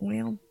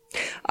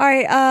 All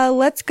right,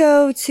 let's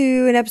go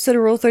to an episode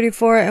of Rule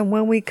 34, and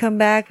when we come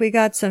back, we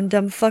got some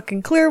dumb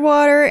fucking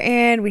Clearwater,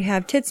 and we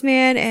have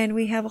Titsman, and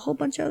we have a whole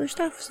bunch of other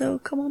stuff, so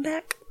come on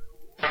back.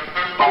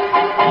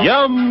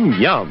 Yum,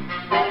 yum.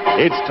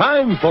 It's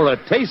time for a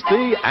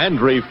tasty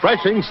and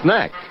refreshing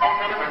snack.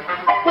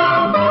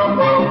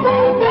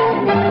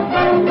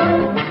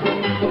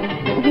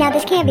 Now,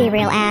 this can't be a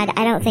real ad.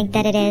 I don't think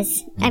that it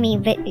is. I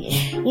mean, but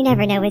you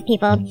never know with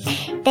people.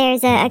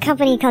 There's a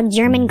company called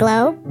German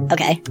Glow.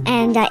 Okay.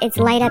 And it's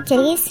light up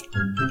titties.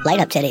 Light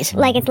up titties.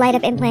 Like it's light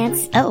up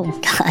implants. Oh,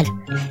 God.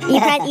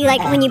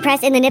 When you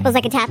press in the nipples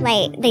like a tap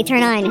light, they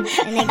turn on and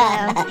they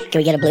glow. Can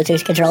we get a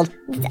Bluetooth controlled?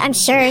 I'm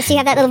sure. So you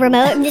have that little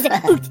remote and just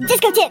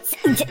disco tits.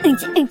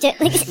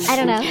 I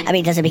don't know. I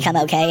mean, does it become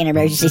okay in an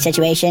emergency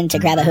situation to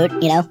grab a hoot,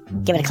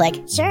 Give it a click?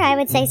 Sure, I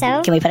would say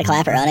so. Can we put a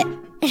clapper on it?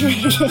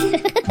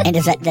 And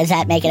does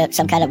that make it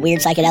some kind of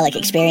weird psychedelic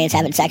experience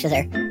having sex with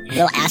her? A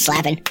little ass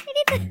slapping.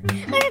 Or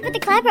put the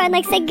clapper on,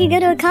 like, say you go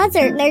to a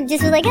concert and they're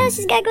just like, oh,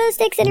 she's got glow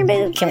sticks in her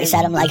boobs. Can we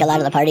set them like a lot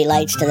of the party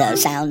lights to the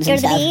sounds Go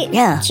and to the stuff? beat?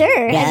 Yeah.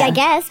 Sure, Yeah. I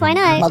guess. Why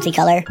not?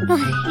 Multicolor.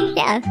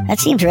 Yeah. That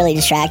seems really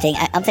distracting.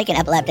 I'm thinking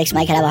epileptics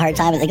might have a hard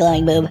time with the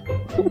glowing boob.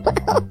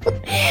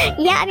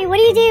 Yeah, I mean, what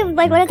do you do?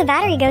 Like, what if the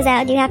battery goes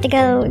out? Do you have to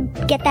go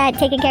get that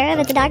taken care of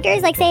at the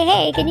doctor's? Like, say,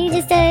 hey, can you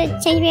just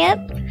change me up?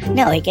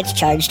 No, it gets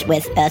charged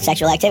with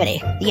sexual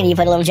activity. You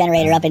put a little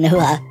generator up in the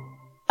hoo-ha.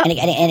 And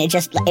it's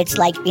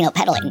like,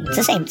 pedaling. It's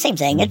the same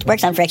thing. It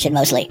works on friction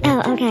mostly.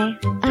 Oh, okay.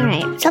 All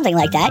right. Something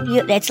like that.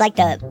 It's like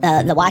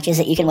the watches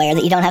that you can wear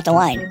that you don't have to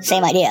wind.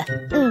 Same idea.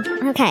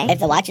 Okay. If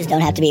the watches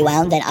don't have to be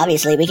wound, then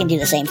obviously we can do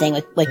the same thing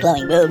with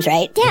glowing boobs,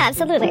 right? Yeah,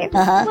 absolutely.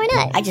 Uh-huh. Why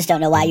not? I just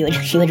don't know why you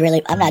would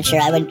really, I'm not sure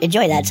I would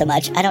enjoy that so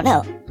much. I don't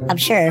know. I'm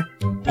sure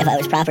if I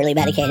was properly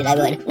medicated, I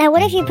would. Now,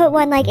 what if you put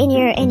one, like, in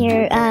your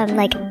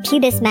like,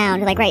 pubis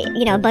mound, like, right,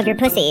 above your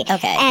pussy?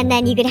 Okay. And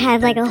then you could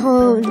have, like, a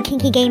whole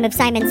kinky game of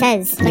Simon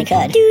Says. We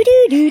could.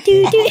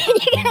 Do-do-do-do-do. And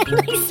you gotta,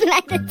 like,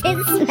 smack the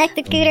tits, smack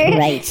the cooter.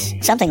 Right.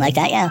 Something like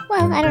that, yeah.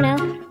 Well, I don't know.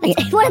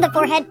 One of the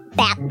forehead,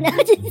 bap. No,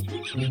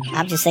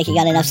 I'm just thinking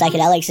on enough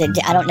psychedelics that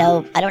I don't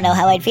know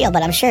how I'd feel,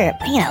 but I'm sure,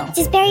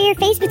 just bury your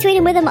face between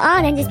them with them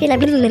on and just be like,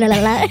 blah, blah, blah,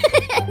 blah.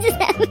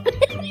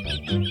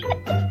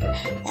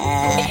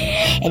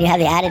 And you have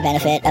the added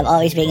benefit of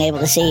always being able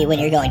to see when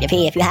you're going to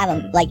pee if you have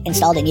them, like,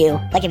 installed in you.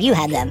 Like, if you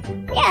had them,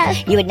 Yeah.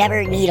 you would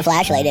never need a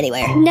flashlight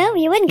anywhere. No,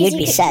 you wouldn't. 'Cause You'd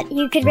be could, set.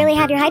 You could really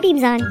have your high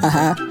beams on.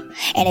 Uh-huh.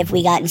 And if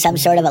we got in some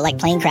sort of a,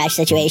 plane crash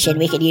situation,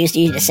 we could use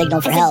you to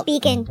signal for It's a help.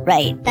 beacon.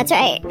 Right. That's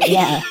right.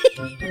 Yeah.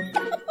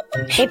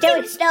 Keep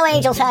doing snow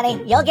angels,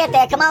 honey. You'll get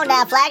there. Come on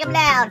now. Flag them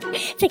down.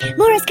 It's like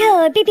Morse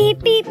code. Beep,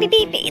 beep, beep, beep,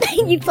 beep, beep.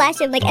 You flash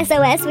them like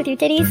SOS with your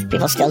titties.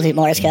 People still do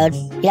Morse code.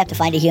 You'd have to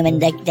find a human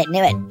that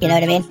knew it. You know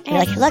what I mean? You're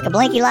like, look, a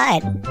blinky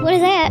light. What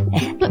is that?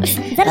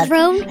 Is that a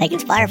drone? Like,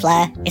 it's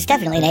Firefly. It's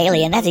definitely an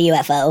alien. That's a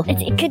UFO.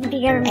 It couldn't be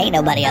government. Ain't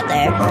nobody up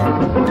there.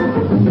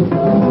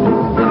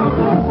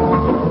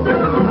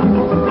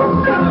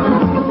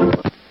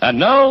 And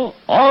now,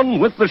 on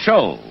with the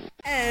show.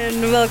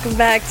 And welcome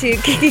back to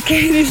Kiki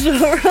Katie's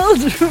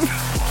World.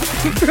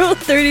 Rule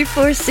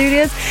 34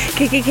 Studios,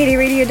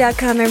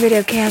 KikiKatieRadio.com and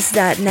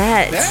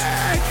RadioCast.net.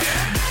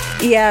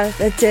 Yeah,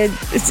 that did.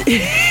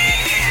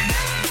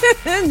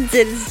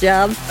 Did its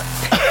job.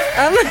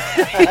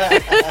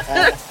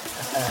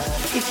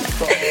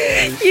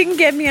 You can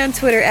get me on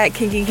Twitter at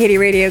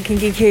KinkyKatieRadio,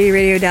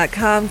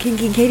 KinkyKatieRadio.com,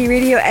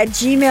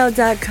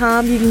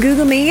 KinkyKatieRadio@gmail.com. You can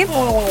Google me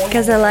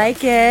because I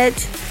like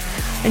it.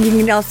 And you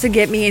can also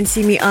get me and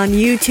see me on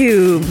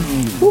YouTube.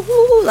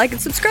 Woo-hoo, like and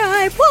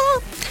subscribe.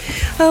 Woo.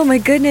 Oh my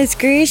goodness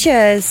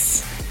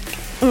gracious.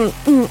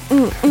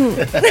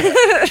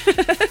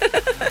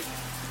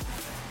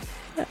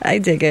 I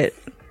dig it.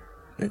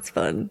 It's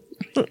fun.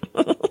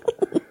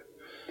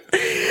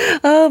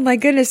 Oh my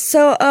goodness.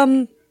 So,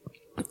 I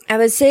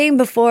was saying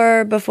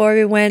before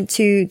we went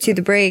to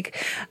the break,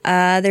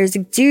 there's a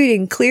dude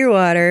in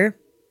Clearwater.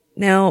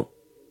 Now,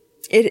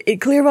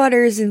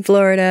 Clearwater is in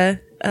Florida.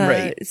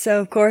 Right.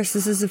 So of course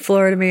this is a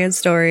Florida man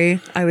story,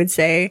 I would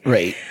say.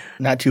 Right.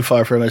 Not too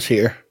far from us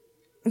here.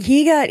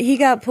 He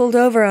got pulled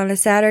over on a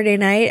Saturday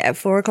night at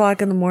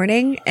 4:00 in the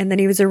morning, and then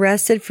he was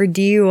arrested for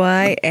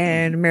DUI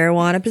and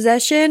marijuana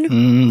possession.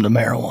 The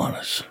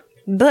marijuanas.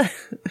 But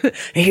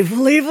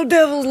evil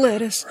devils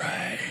lettuce.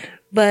 Right.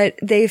 but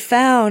they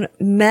found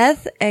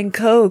meth and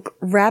coke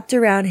wrapped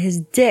around his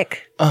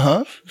dick.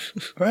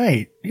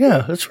 Right.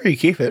 Yeah, that's where you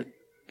keep it.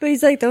 But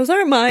he's like, those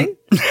aren't mine.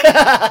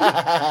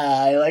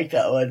 I like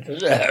that one. I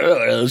don't know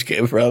where those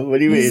came from. What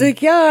do you mean? He's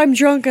like, yeah, I'm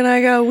drunk and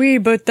I got weed,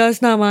 but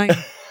that's not mine.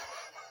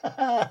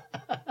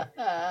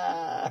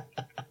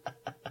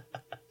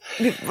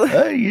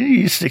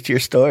 You stick to your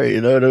story,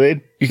 you know what I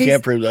mean? You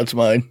can't prove that's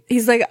mine.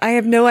 He's like, I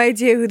have no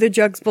idea who the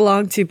drugs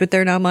belong to, but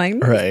they're not mine.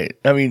 Right.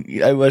 I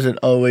mean, I wasn't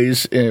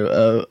always,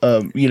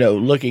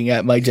 looking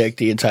at my dick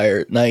the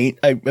entire night.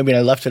 I mean,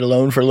 I left it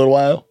alone for a little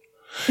while.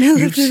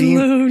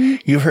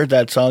 You've heard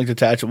that song,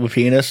 Detachable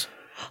Penis?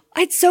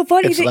 It's so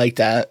funny. It's like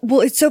that.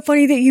 Well, it's so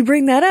funny that you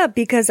bring that up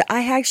because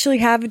I actually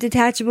have a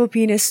detachable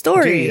penis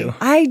story. Do you?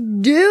 I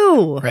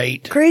do.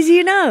 Right. Crazy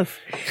enough.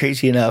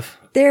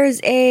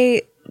 There's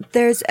a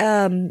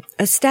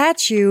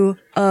statue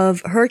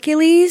of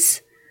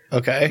Hercules.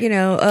 Okay.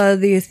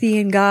 The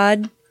Athenian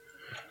god.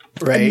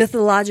 Right.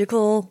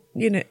 Mythological,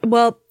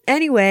 Well,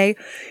 anyway,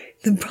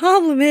 the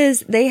problem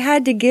is they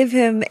had to give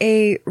him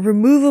a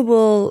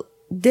removable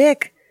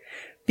dick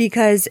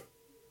because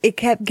it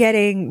kept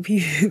getting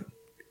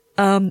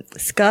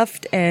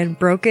scuffed and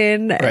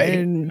broken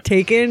and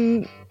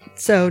taken.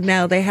 So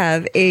now they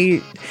have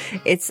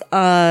it's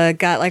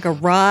got like a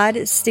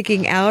rod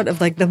sticking out of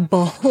like the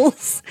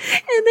balls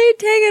and they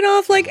take it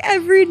off like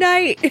every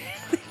night. They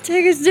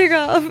take his dick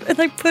off and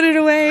like put it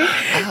away.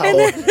 Ow. And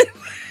then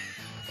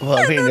well,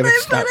 I mean, and then they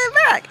put it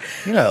back.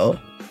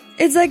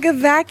 It's like a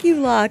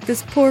vacuum lock,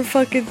 this poor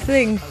fucking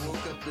thing.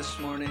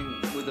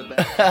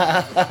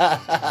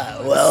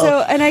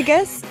 So, and I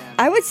guess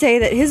I would say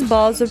that his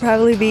balls would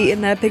probably be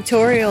in that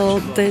pictorial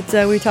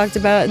that we talked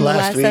about in the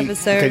last week,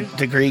 episode.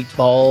 The Greek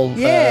ball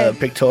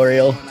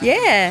pictorial.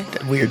 Yeah.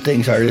 Weird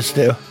things artists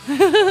do.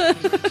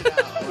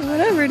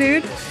 Whatever,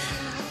 dude.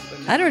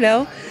 I don't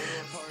know.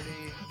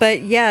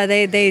 But yeah,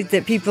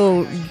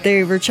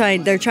 they're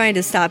trying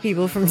to stop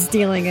people from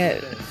stealing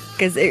it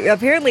because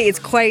apparently it's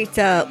quite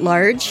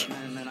large.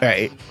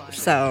 Right.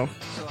 So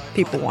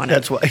people want it.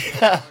 That's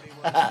why.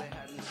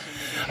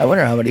 I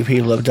wonder how many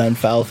people have done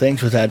foul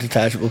things with that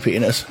detachable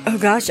penis. Oh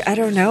gosh, I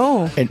don't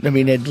know. I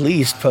mean, at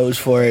least pose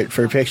for it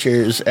for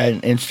pictures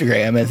and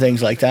Instagram and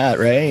things like that,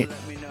 right?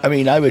 I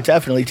mean, I would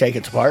definitely take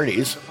it to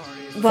parties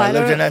if I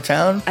lived in that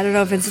town. I don't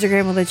know if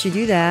Instagram will let you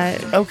do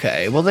that.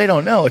 Okay, well, they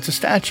don't know. It's a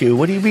statue.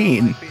 What do you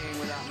mean?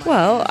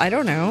 Well, I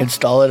don't know.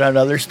 Install it on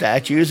other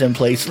statues and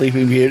play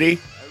Sleeping Beauty?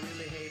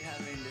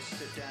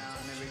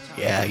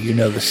 Yeah, you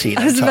know the scene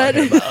I'm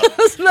talking about. I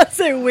was about to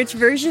say, which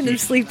version of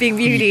Sleeping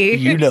Beauty?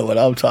 You know what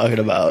I'm talking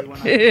about.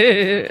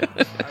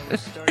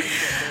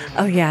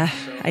 Oh, yeah.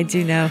 I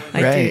do know.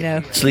 I do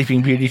know.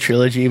 Sleeping Beauty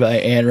Trilogy by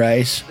Anne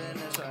Rice.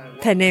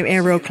 Pen name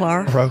Anne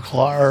Roclar.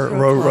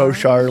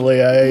 Rocharlie.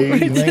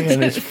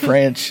 Man, it's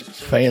French. It's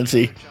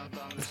fancy.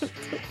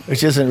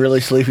 Which isn't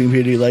really Sleeping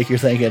Beauty like you're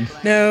thinking.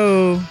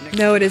 No,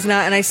 it is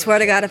not. And I swear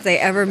to God, if they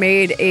ever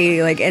made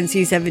a like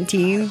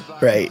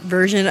NC-17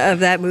 version of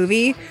that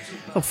movie,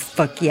 oh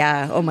fuck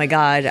yeah! Oh my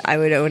God, I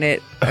would own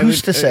it.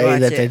 Who's to say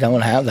that they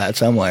don't have that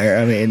somewhere?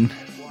 I mean,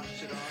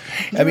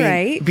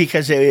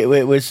 because it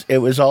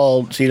was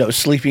all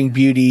Sleeping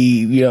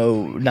Beauty,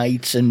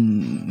 knights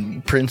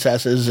and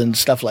princesses and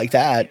stuff like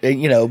that,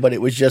 but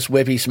it was just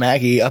whippy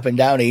smacky, up and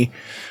downy,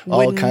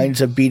 all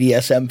kinds of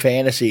BDSM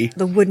fantasy.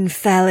 The wooden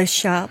phallus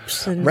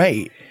shops and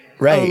right.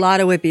 A lot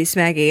of whippy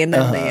smacky, and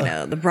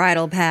then the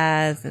bridal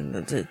path and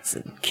the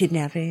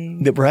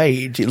kidnapping.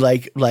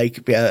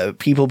 Like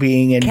people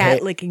being in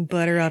cat licking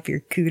butter off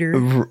your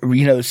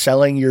cooter.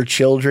 Selling your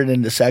children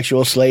into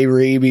sexual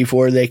slavery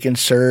before they can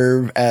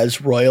serve as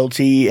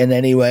royalty in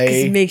any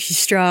way. It makes you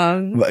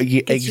strong.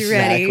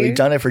 Exactly,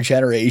 done it for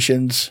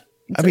generations.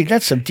 I mean,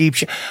 that's some deep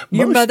shit.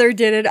 Your mother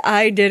did it.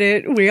 I did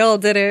it. We all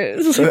did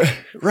it.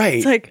 Right.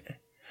 It's like,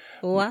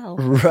 wow.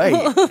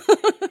 Right.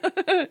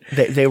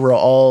 They were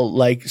all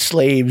like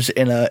slaves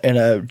in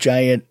a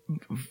giant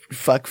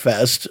fuck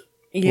fest.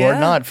 Or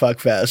not fuck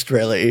fest,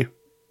 really.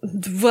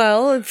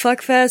 Well,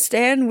 fuck fest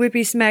and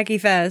whippy smacky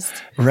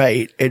fest.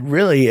 Right.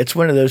 It's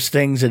one of those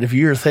things that if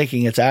you're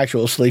thinking it's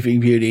actual Sleeping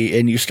Beauty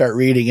and you start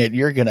reading it,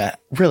 you're gonna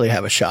really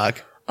have a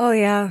shock. Oh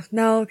yeah,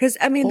 no, because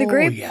I mean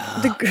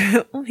yeah.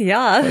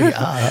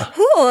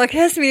 Oh,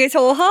 kiss me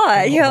so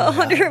hot,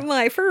 under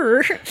my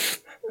fur.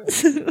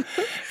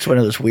 It's one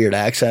of those weird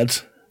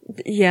accents.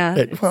 Yeah.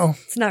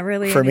 It's not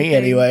really for anything. me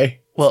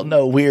anyway. Well,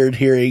 no, weird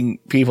hearing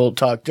people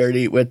talk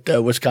dirty with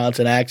the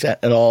Wisconsin accent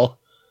at all.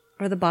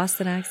 Or the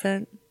Boston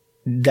accent.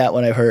 That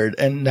one I've heard,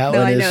 and that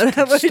one is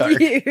that was stark.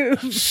 you.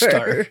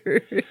 Stark.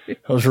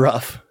 It was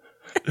rough.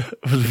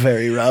 It was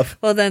very rough.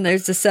 Well, then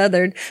there's the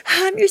Southern.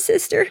 I'm your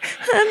sister.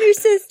 I'm your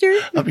sister.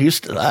 I'm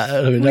used to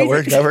that. I mean, that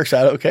works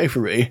out okay for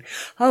me.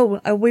 Oh,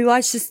 we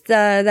watched this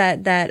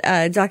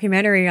that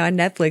documentary on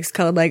Netflix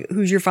called like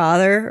 "Who's Your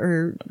Father"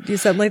 or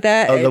something like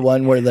that. Oh, the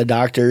one where the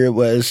doctor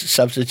was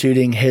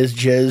substituting his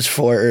jizz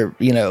for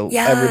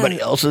everybody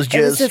else's jizz.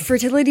 It was a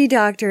fertility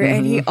doctor,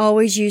 and he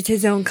always used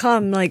his own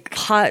cum, like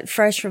hot,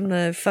 fresh from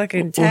the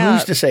fucking tap. Well,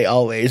 who's to say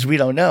always? We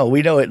don't know.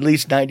 We know at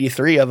least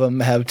 93 of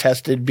them have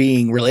tested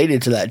being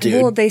related to that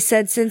dude. Well, they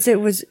said since it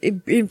was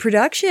in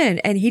production,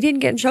 and he didn't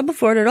get in trouble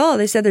for it at all.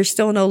 They said there's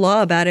still no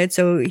law about it,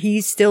 so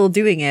he's still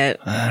doing it.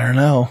 I don't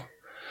know.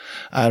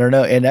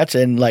 And that's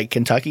in like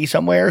Kentucky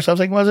somewhere or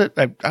something, was it?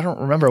 I don't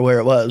remember where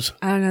it was.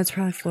 I don't know. It's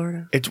probably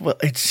Florida.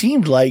 It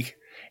seemed like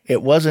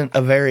it wasn't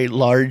a very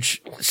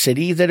large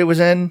city that it was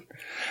in,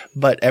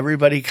 but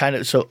everybody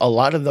so a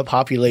lot of the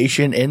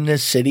population in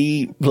this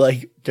city,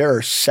 like there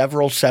are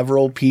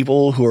several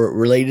people who are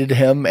related to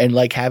him and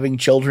like having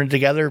children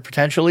together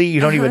potentially. You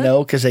don't even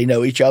know because they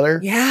know each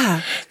other.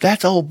 Yeah.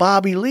 That's old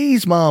Bobby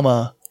Lee's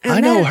mama. I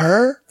know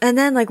her. And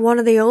then like one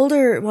of the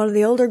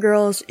older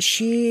girls,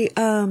 she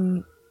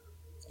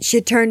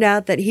turned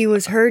out that he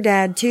was her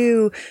dad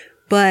too,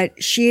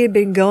 but she had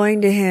been going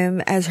to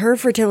him as her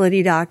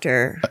fertility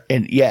doctor.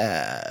 And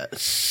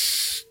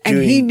yes.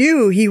 And he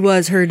knew he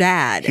was her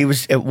dad. He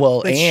was,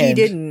 but she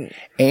didn't.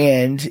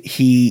 And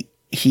he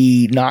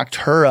knocked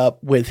her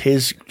up with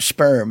his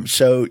sperm.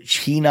 So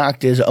he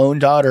knocked his own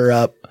daughter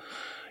up.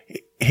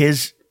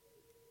 Didn't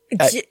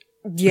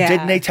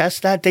they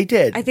test that? They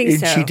did. I think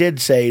so. She did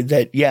say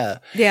that, yeah.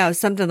 Yeah,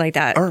 something like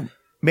that. Or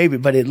maybe,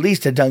 but at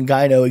least had done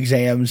gyno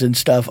exams and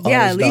stuff on his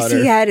daughter. Yeah, at least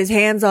he had his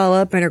hands all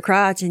up in her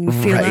crotch and you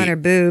feel on her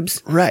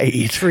boobs.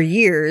 Right. For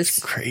years.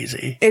 It's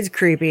crazy. It's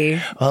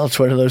creepy. Well, it's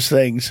one of those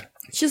things.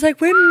 She's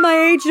like, women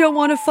my age don't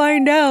want to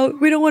find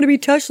out. We don't want to be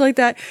touched like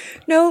that.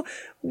 No,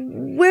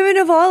 women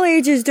of all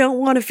ages don't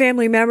want a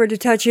family member to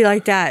touch you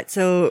like that.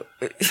 So.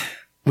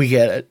 We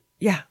get it.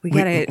 Yeah, we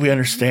get it. We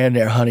understand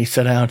there, honey.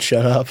 Sit down,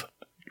 shut up.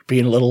 You're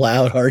being a little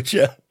loud, aren't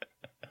you?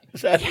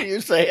 Is that what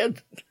you're saying?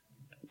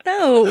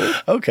 No.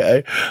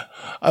 Okay.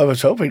 I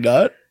was hoping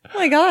not. Oh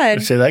my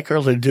God. Say that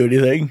girl didn't do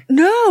anything.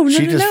 No.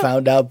 She just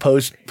found out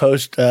post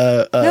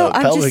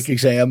pelvic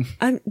exam.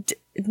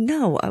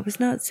 No, I was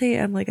not saying.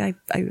 I'm like, I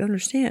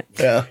understand.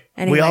 Yeah.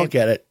 Anyway, we all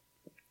get it.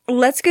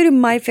 Let's go to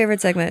my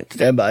favorite segment.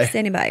 Stand by.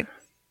 Standing by.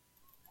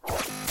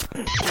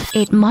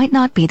 It might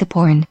not be the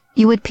porn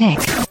you would pick.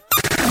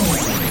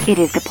 It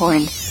is the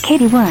porn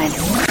Katie would.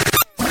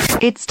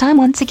 It's time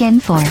once again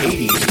for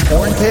Katie's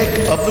porn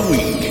pick of the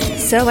week.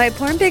 So my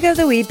porn pick of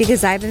the week,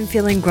 because I've been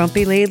feeling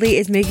grumpy lately,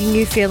 is making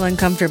you feel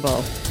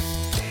uncomfortable.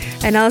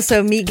 And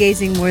also meat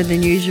gazing more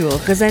than usual.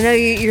 Because I know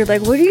you're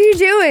like, what are you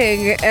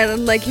doing? And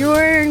I'm like, you're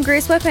wearing gray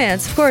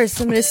sweatpants. Of course,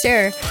 I'm going to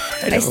stare.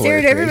 I stare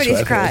at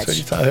everybody's crotch. What are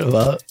you talking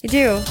about? You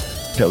do.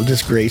 No,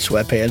 this gray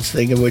sweatpants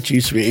thing of which you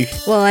speak.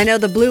 Well, I know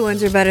the blue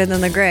ones are better than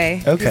the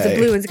gray. Okay. Because the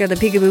blue one's got the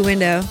peekaboo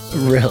window.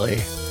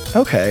 Really?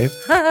 Okay.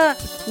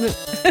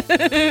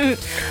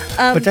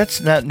 But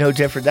that's no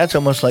different. That's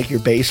almost like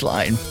your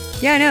baseline.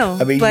 Yeah, I know.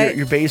 I mean,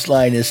 your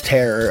baseline is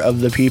terror of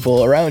the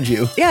people around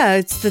you. Yeah,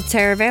 it's the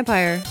terror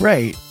vampire.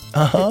 Right.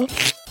 Uh-huh.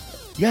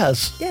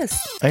 Yes. Yes.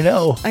 I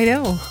know.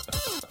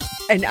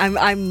 And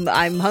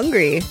I'm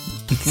hungry.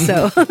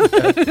 So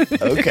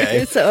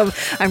okay. So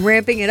I'm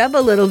ramping it up a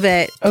little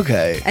bit.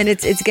 Okay. And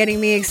it's getting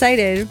me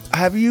excited.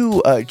 Have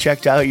you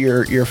checked out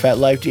your Fat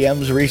Life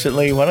DMs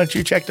recently? Why don't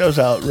you check those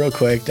out real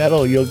quick?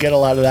 You'll get a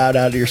lot of that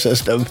out of your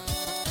system.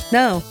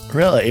 No.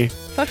 Really?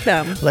 Fuck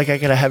them. Like I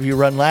gotta have you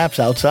run laps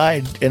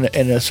outside in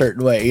a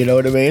certain way. You know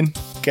what I mean?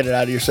 Get it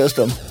out of your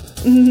system.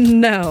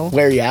 No.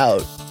 Wear you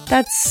out.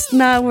 That's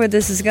not where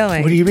this is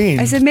going. What do you mean?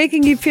 I said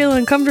making you feel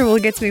uncomfortable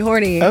gets me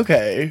horny.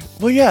 Okay.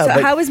 Well, yeah. So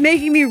but how is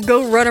making me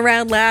go run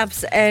around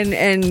laps and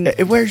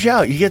it wears you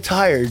out. You get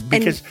tired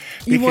because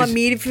you want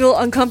me to feel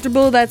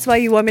uncomfortable. That's why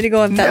you want me to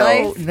go on Fat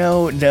Life?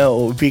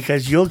 No.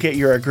 Because you'll get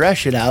your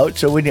aggression out.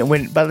 So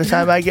when by the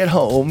time I get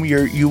home,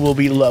 you will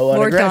be low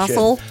on aggression.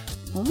 More docile.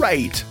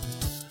 Right.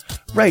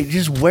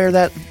 Just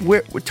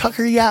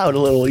tucker you out a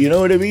little. You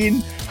know what I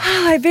mean?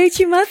 I baked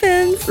you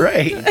muffins.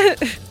 Right.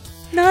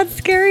 Not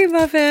scary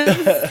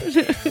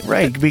muffins.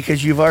 Right,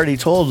 because you've already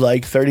told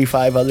like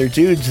 35 other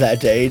dudes that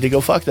day to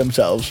go fuck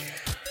themselves.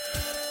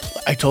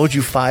 I told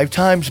you 5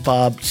 times,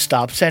 Bob,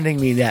 stop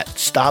sending me that.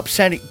 Stop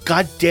sending.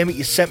 God damn it,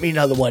 you sent me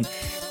another one.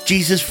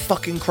 Jesus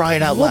fucking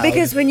crying out loud. Well,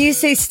 because when you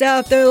say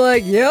stop, they're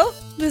like, yeah.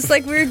 It's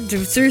like we're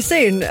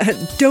saying,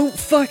 don't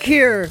fuck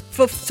here.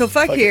 So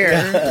fuck here.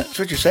 Yeah, that's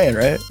what you're saying,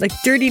 right? Like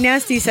dirty,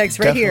 nasty sex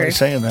right Definitely here.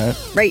 saying that.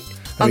 Right.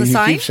 I mean, the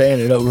sign? You keep saying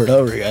it over and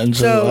over again,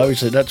 so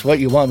obviously that's what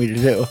you want me to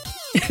do.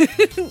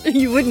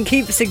 You wouldn't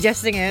keep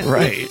suggesting it.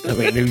 Right. I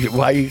mean,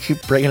 why you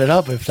keep bringing it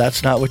up if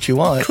that's not what you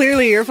want?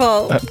 Clearly your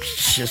fault. I'm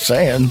just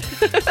saying.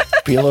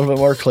 Be a little bit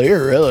more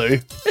clear,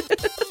 really.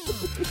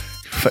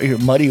 Your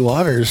muddy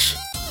waters.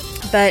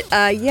 But,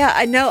 yeah,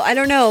 I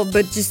don't know.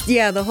 But just,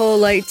 the whole,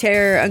 like,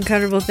 terror,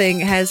 uncomfortable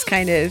thing has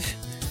kind of...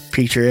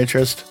 Piqued your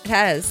interest? It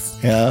has.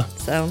 Yeah.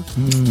 So...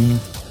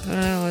 I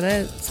don't know what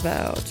that's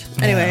about.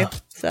 Anyway,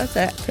 so that's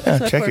it. Yeah,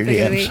 That's my check porn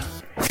your pick of the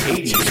DMs.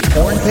 week. 80s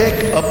porn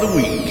pick of the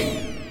week.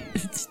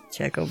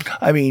 Check them.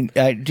 I mean,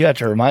 I do have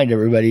to remind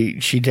everybody,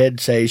 she did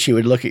say she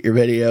would look at your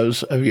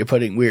videos of you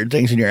putting weird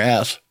things in your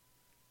ass.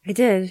 I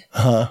did.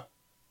 Uh-huh.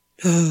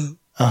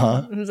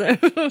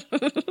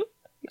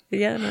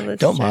 Yeah, no, that's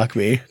Don't true. mock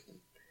me.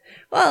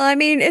 Well, I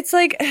mean, it's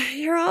like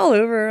you're all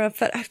over.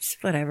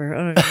 Whatever. I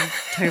don't know if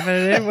I'm talking about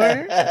it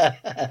anymore.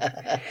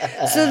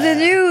 So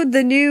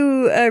the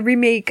new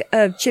remake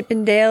of Chip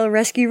and Dale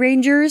Rescue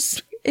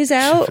Rangers is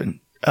out.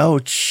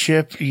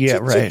 Chip. Yeah,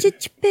 right.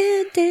 Chip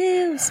and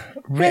Dale's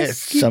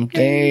Rescue Rangers.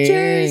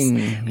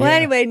 Something. Well, Yeah.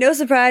 anyway, no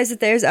surprise that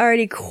there's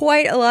already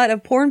quite a lot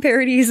of porn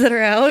parodies that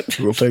are out.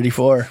 Rule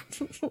 34.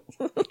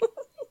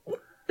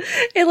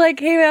 It like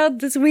came out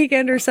this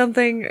weekend or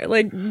something,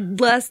 like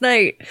last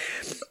night.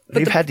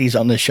 They've had these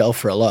on the shelf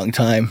for a long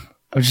time.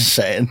 I'm just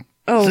saying.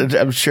 Oh.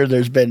 I'm sure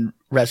there's been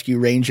Rescue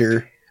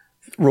Ranger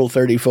Rule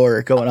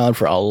 34 going on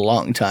for a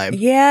long time.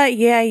 Yeah.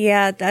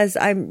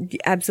 I'm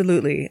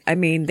absolutely. I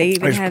mean, they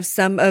even have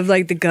some of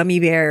like the gummy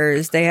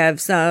bears. They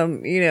have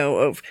some,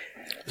 of.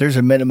 There's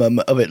a minimum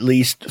of at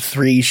least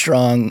 3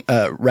 strong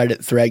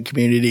Reddit thread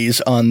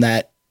communities on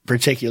that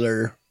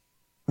particular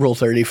Rule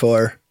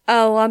 34.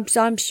 Oh,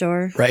 I'm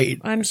sure. Right.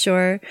 I'm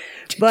sure.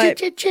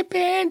 But Chip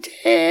and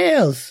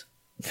Dales.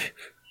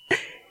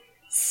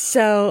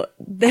 so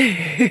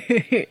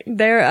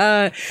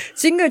they're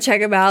so you can go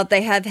check them out.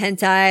 They have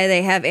hentai,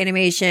 they have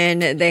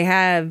animation, they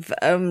have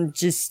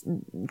just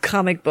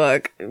comic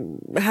book,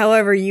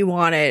 however you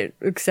want it,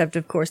 except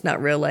of course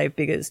not real life,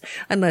 because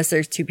unless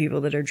there's 2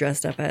 people that are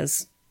dressed up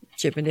as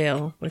Chip and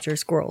Dale, which are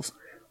squirrels.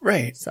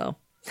 Right. So,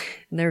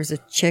 and there was a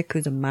chick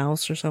who's a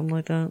mouse or something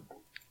like that.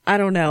 I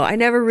don't know. I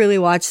never really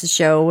watched the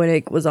show when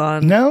it was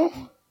on. No?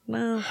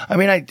 No. I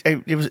mean,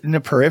 it was in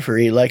the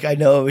periphery. Like, I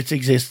know of its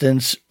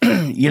existence.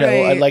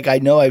 Right. I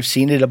know I've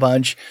seen it a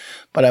bunch,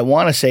 but I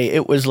want to say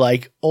it was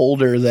like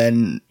older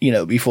than,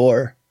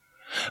 before.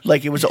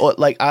 Like, it was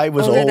like I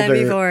was Older than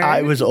older. before.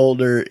 I was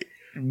older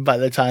by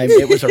the time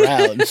it was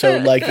around. So,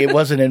 like, it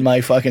wasn't in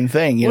my fucking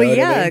thing. You know what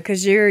I mean?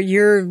 Because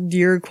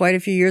you're quite a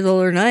few years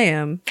older than I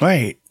am.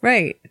 Right.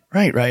 Right.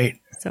 Right.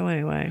 So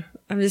anyway,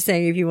 I'm just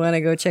saying if you want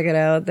to go check it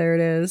out, there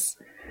it is.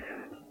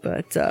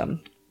 But oh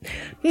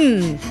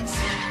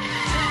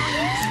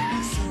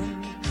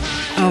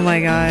my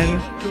god.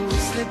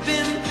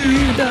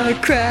 Through the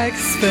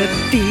cracks, but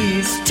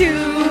these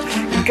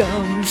 2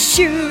 gum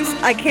shoes.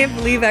 I can't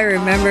believe I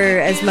remember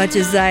as much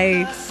as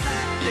I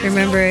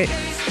remember it.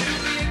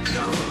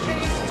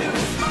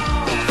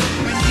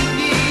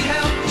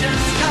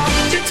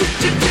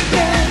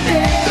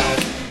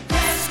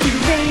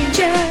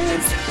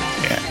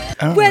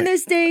 When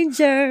there's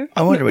danger.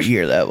 I wonder what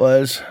year that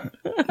was.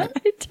 I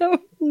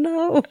don't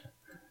know.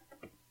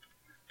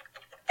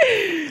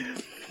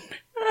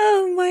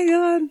 Oh my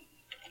god.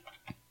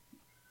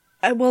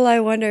 I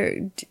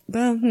wonder.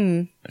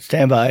 Well,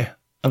 Stand by.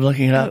 I'm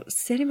looking it up.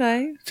 Standing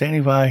by.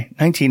 Standing by.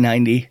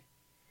 1990.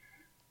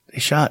 They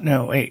shot.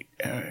 No, wait.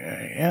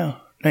 Yeah.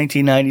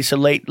 1990. So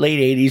late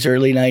 80s,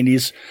 early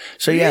 90s.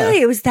 So yeah.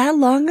 Really? It was that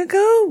long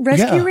ago?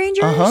 Rescue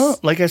Rangers?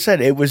 Like I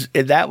said,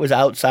 that was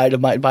outside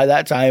of by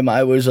that time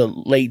I was a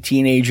late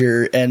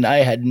teenager and I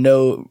had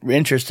no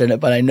interest in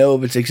it, but I know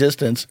of its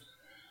existence.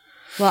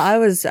 Well, I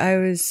was,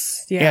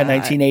 yeah. Yeah,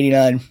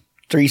 1989.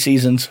 3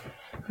 seasons.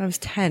 I was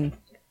 10.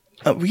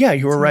 Yeah,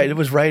 you were right. It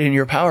was right in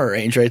your power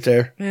range right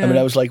there. Yeah. I mean,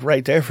 I was like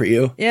right there for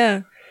you.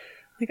 Yeah.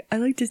 Like, I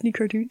like Disney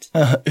cartoons.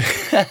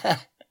 I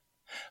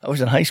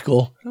was in high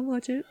school. I'll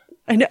watch it.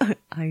 I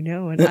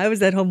know. And I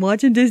was at home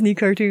watching Disney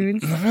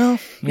cartoons. Well,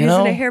 using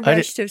a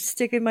hairbrush to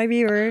stick in my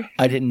beaver.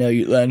 I didn't know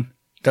you then.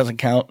 Doesn't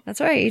count.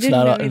 That's right. You It's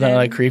didn't know me not then.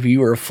 like creepy.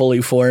 You were a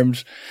fully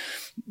formed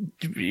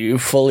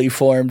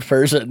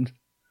person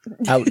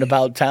out and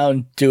about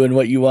town doing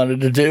what you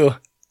wanted to do.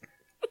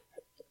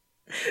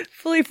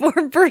 Fully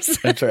formed person.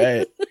 That's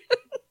right.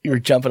 You were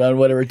jumping on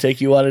whatever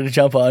take you wanted to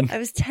jump on. I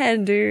was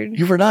 10, dude.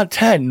 You were not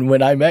 10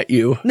 when I met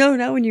you. No,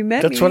 not when you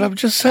met me. That's what I'm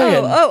just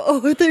saying.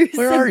 Oh,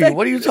 where are you?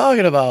 What are you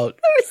talking about?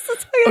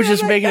 I was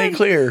just making it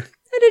clear.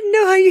 I didn't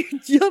know how you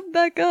jumped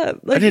back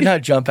up. I did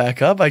not jump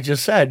back up. I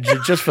just said,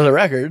 just for the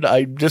record,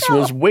 this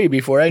was way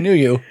before I knew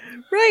you.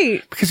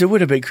 Right. Because it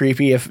would have been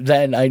creepy if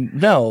then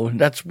no,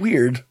 that's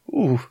weird.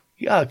 Ooh,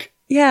 yuck.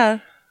 Yeah.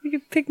 You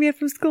could pick me up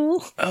from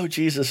school. Oh,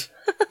 Jesus.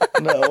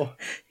 No.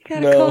 You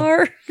got a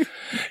car?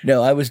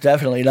 No, I was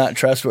definitely not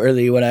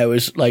trustworthy when I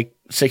was like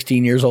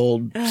 16 years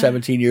old,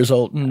 17 years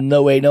old.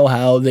 No way, no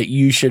how that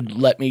you should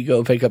let me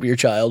go pick up your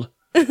child.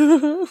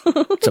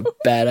 It's a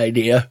bad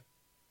idea.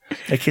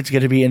 That kid's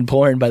going to be in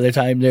porn by the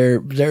time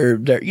they're,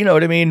 you know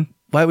what I mean?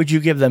 Why would you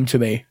give them to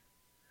me?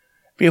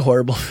 Be a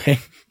horrible thing.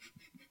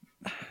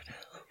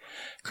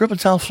 Grew up in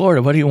South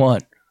Florida. What do you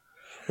want?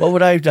 What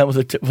would I have done with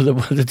a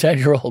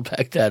 10-year-old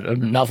back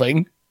then?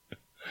 Nothing.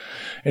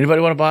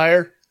 Anybody want to buy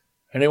her?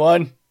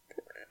 Anyone?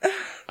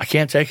 I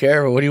can't take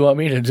care of her. What do you want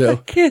me to do?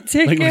 Can't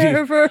take care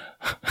of her.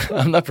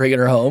 I'm not bringing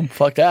her home.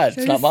 Fuck that.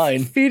 It's not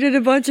mine. Feed it a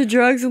bunch of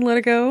drugs and let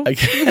it go.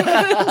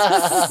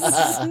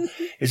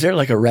 is there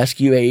like a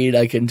rescue aid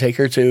I can take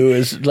her to?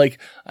 Is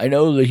like, I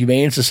know the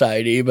Humane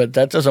Society, but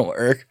that doesn't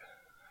work.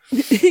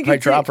 If I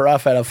drop her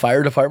off at a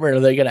fire department, are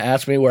they going to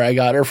ask me where I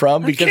got her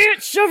from? Because I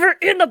can't shove her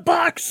in the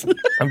box.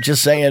 I'm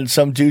just saying,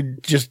 some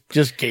dude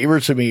just gave her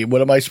to me.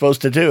 What am I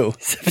supposed to do?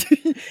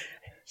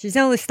 She's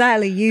only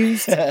slightly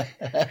used.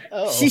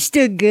 She's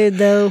still good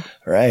though.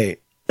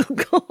 Right. Oh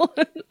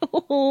God.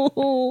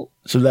 Oh.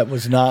 So that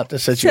was not the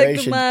Check the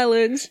situation.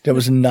 mileage. That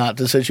was not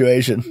the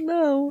situation.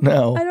 No.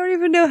 No. I don't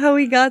even know how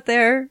we got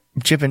there.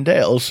 Chip and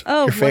Dale's,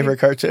 Oh, your favorite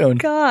cartoon.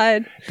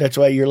 God. That's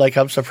why you're like,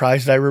 I'm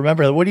surprised I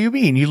remember. What do you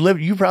mean?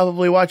 You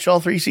probably watched all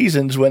 3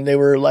 seasons when they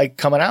were like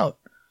coming out.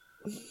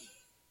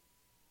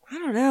 I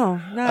don't know.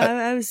 No,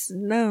 I was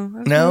No?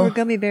 more a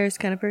gummy bears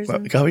kind of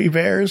person. Gummy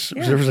bears?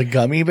 Yeah. There was a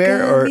gummy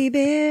bear? Gummy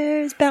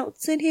bears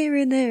bouncing here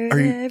and there. Are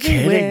you everywhere.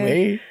 kidding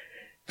me?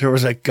 There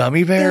was a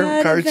gummy bear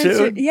God,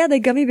 cartoon? yeah, the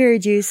gummy berry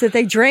juice that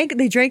they drank.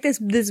 They drank this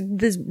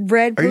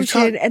red Are you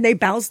potion and they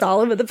bounced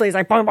all over the place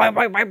like boing, boing,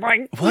 boing, boing,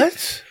 boing.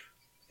 What?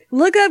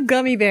 Look up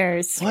gummy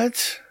bears.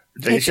 What?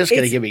 It's just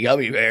going to give me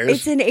gummy bears.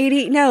 It's an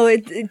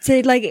it's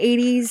a like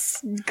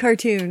 80s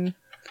cartoon.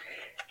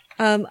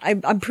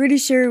 I'm pretty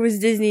sure it was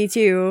Disney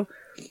too.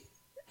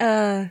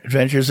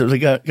 Adventures of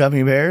the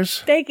Gummy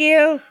Bears? Thank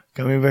you.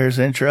 Gummy Bears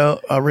intro,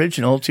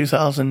 original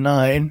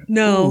 2009.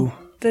 No. Ooh.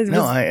 That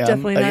No, was I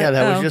definitely not. yeah,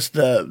 that was just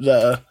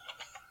the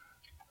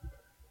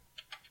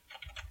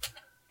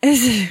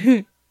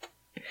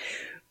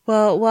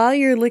Well, while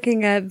you're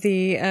looking at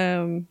the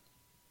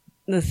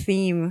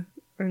theme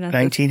or not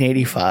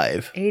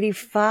 1985.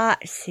 85.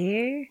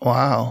 See?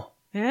 Wow.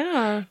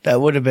 Yeah.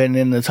 That would have been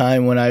in the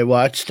time when I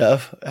watched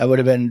stuff. I would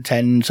have been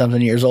 10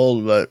 something years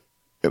old, but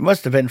it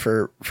must have been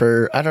for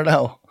I don't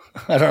know.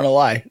 I don't know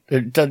why.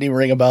 It doesn't even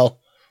ring a bell.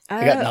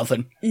 I got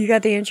nothing. You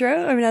got the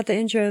intro? I mean, not the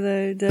intro,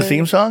 the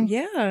theme song?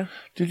 Yeah.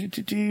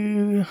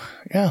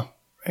 Yeah,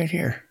 right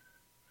here.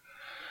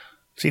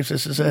 See if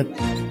this is it.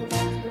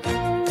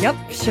 Yep,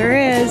 sure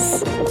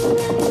is.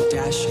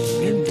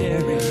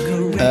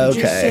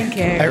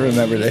 Okay. I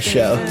remember this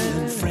show.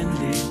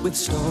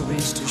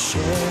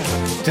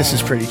 This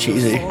is pretty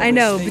cheesy. I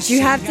know, but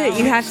you have to get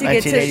to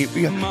 1980.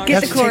 You get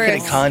have the to chorus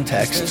take it in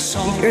context.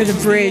 or the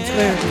bridge.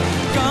 Whatever.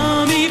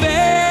 Gummy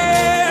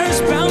bears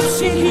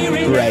bouncing here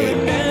and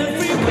Right.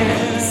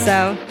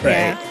 So Right.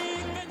 yeah.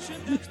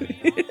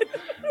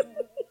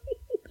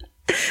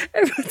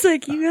 Everyone's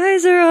like, you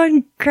guys are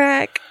on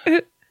crack.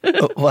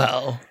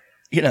 Well,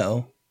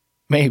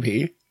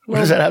 maybe. What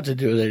does that have to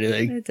do with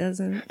anything? It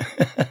doesn't.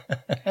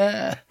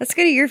 Let's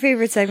go to your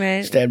favorite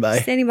segment. Stand by.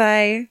 Standing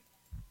by.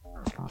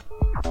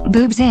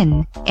 Boobs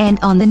in and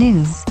on the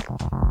news.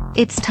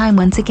 It's time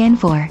once again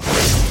for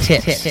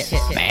Tits,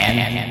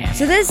 man.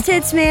 So this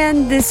Tits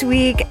Man this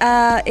week,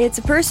 it's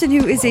a person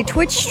who is a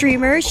Twitch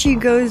streamer. She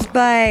goes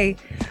by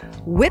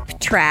Whip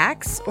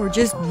Tracks or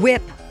just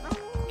Whip,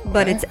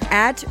 but it's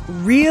at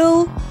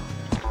Real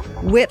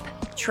Whip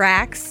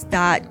Tracks. It's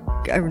at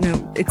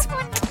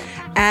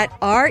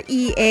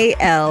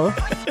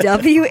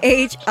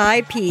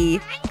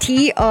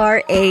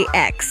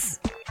RealWhipTrax.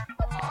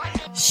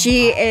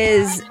 She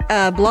is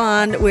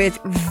blonde with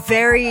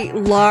very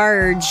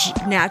large,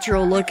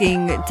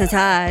 natural-looking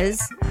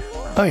tatas.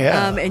 Oh,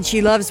 yeah. And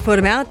she loves to put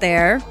them out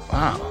there.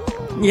 Wow.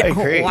 Yeah, I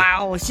agree.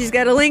 wow. She's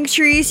got a link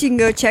tree, so you can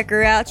go check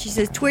her out. She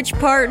says Twitch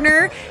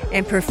partner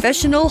and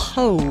professional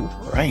hoe.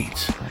 Right.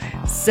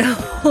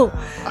 So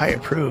I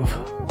approve.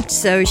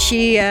 So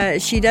she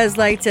does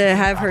like to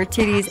have her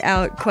titties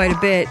out quite a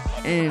bit,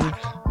 and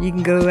you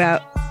can go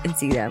out and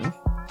see them.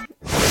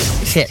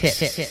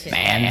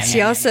 Man.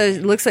 She also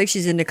looks like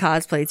she's into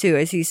cosplay too.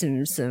 I see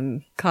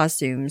some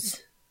costumes.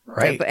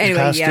 Right. But anyway,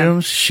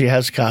 costumes? Yeah. She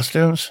has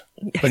costumes?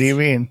 What do you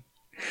mean?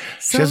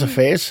 She has a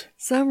face?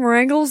 Some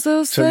wrangles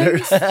those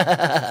things.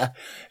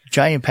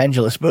 Giant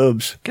pendulous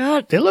boobs.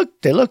 God. They look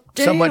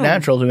somewhat Damn.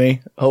 natural to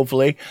me,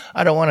 hopefully.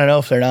 I don't want to know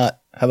if they're not.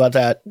 How about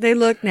that? They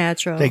look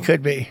natural. They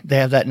could be. They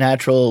have that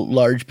natural,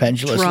 large,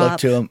 pendulous look Drop.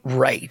 to them.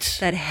 Right.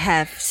 That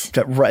heft.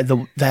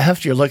 The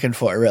heft you're looking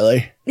for,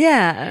 really.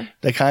 Yeah.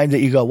 The kind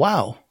that you go,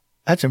 wow,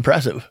 that's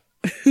impressive.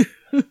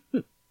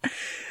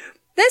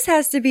 This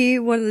has to be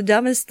one of the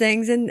dumbest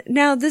things. And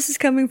now this is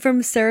coming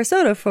from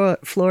Sarasota,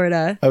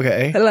 Florida.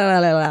 Okay.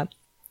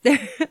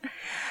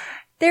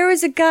 There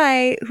was a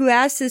guy who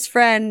asked his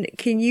friend,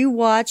 can you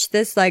watch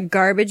this like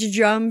garbage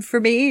drum for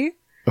me?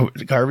 Oh,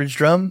 garbage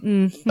drum?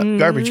 Mm-hmm.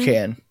 Garbage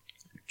can.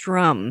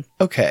 Drum.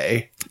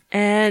 Okay.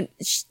 And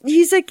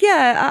he's like,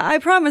 yeah, I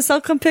promise I'll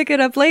come pick it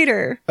up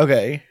later.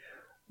 Okay.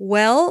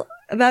 Well,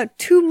 about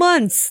 2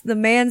 months, the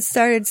man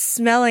started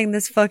smelling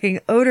this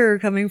fucking odor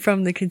coming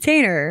from the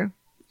container.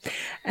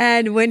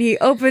 And when he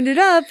opened it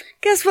up,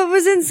 guess what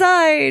was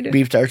inside?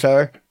 Beef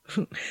tartare?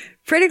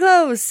 Pretty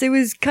close. It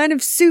was kind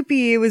of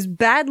soupy. It was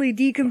badly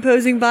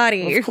decomposing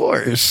body. Of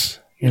course.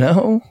 You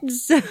know?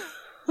 So,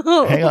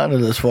 hang on to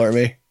this for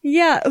me.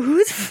 Yeah,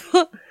 who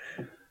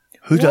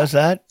does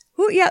that?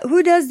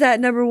 Who does that?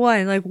 Number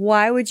one, like,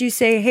 why would you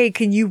say, "Hey,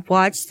 can you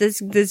watch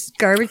this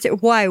garbage?"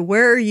 Why?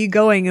 Where are you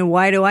going, and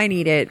why do I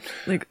need it?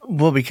 Like,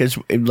 well, because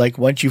like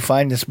once you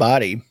find this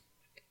body,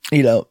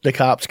 you know, the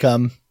cops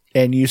come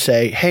and you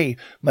say, hey,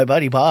 my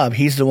buddy Bob,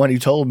 he's the one who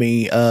told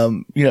me,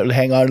 you know, to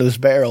hang on to this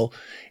barrel.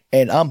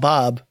 And I'm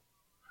Bob.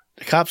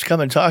 The cops come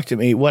and talk to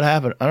me. What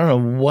happened? I don't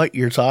know what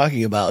you're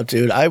talking about,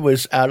 dude. I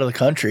was out of the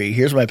country.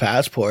 Here's my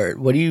passport.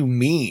 What do you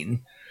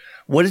mean?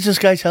 What is this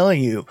guy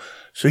telling you?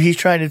 So he's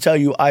trying to tell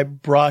you I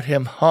brought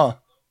him. Huh.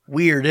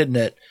 Weird, isn't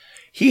it?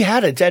 He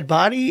had a dead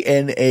body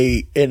in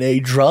a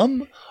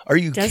drum? Are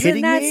you kidding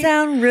me? Doesn't that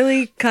sound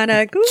really kind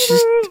of...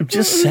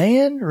 Just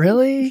saying?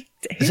 Really?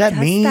 Does that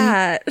mean?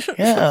 That?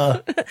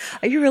 Yeah.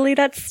 Are you really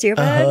that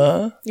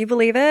stupid? You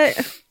believe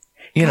it?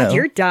 You God, know,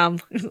 you're dumb.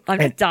 I'm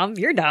not dumb.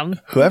 You're dumb.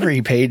 whoever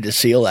he paid to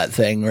seal that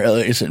thing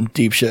really is in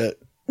deep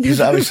shit.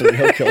 Because obviously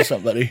he'll kill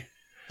somebody.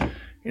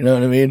 You know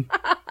what I mean?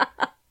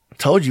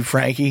 Told you,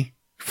 Frankie.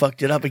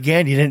 Fucked it up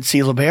again. You didn't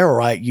seal the barrel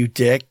right, you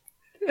dick.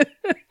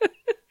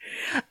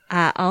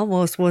 I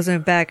almost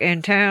wasn't back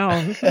in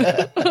town.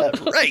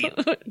 Right.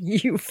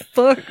 You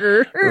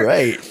fucker.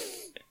 Right.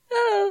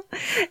 Oh.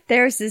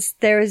 There was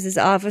this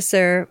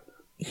officer.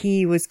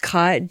 He was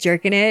caught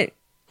jerking it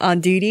on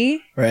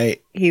duty.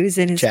 Right. He was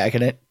in his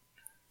jacking it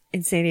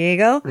in San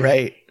Diego.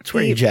 Right. It's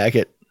wearing a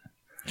jacket.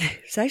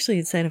 It's actually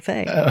in Santa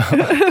Fe.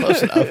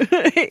 Close enough.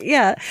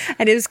 Yeah,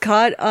 and it was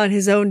caught on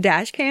his own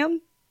dash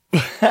cam.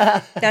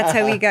 That's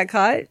how he got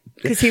caught,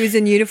 because he was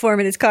in uniform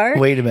in his car.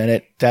 Wait a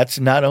minute. That's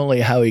not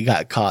only how he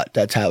got caught.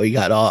 That's how he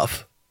got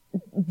off.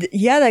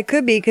 Yeah, that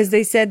could be, because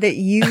they said that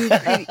you.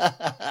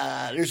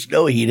 There's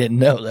no way he didn't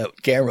know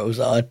that camera was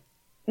on.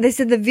 They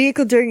said the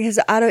vehicle during his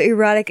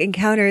autoerotic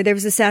encounter, there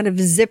was a sound of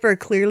zipper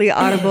clearly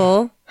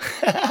audible.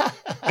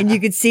 And you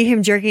could see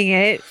him jerking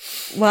it,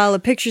 while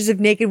pictures of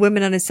naked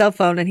women on his cell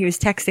phone, and he was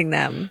texting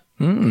them.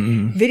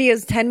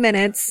 Video's 10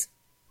 minutes.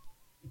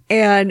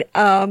 And,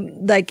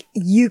 like,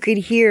 you could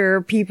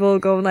hear people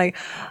going like,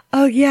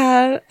 oh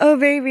yeah, oh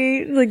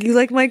baby, like, you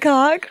like my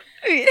cock?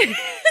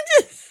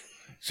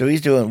 So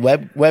he's doing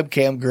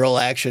webcam girl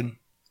action.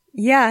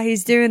 Yeah,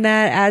 he's doing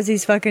that as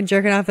he's fucking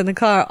jerking off in the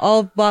car,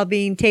 all while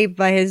being taped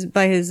by his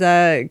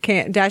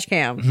dash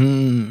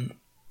cam.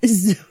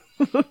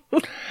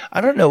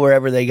 I don't know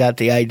wherever they got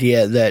the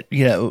idea that,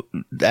 you know,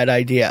 that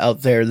idea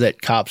out there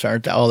that cops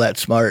aren't all that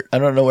smart. I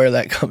don't know where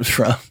that comes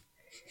from.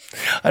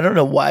 I don't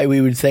know why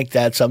we would think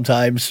that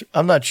sometimes.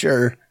 I'm not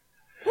sure.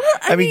 Well,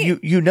 I mean,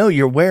 you know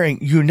you're wearing,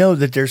 you know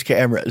that there's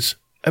cameras.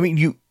 I mean,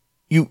 you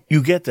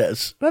get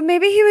this. But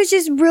maybe he was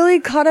just really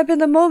caught up in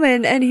the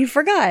moment and he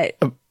forgot.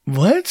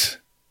 What?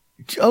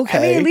 Okay.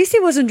 I mean, at least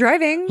he wasn't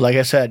driving. Like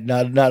I said,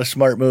 not a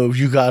smart move.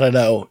 You gotta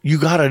know. You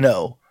gotta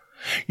know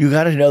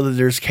that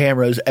there's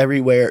cameras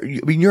everywhere. I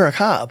mean, you're a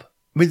cop.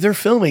 I mean, they're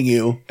filming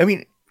you. I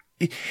mean,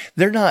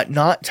 they're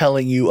not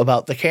telling you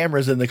about the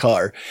cameras in the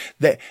car.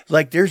 That,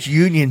 like, there's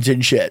unions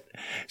and shit.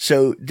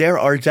 So there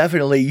are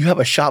definitely, you have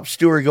a shop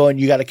steward going,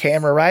 you got a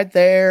camera right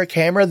there,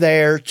 camera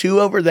there, 2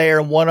 over there,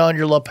 and 1 on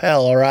your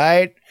lapel. All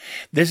right.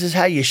 This is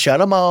how you shut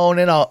them on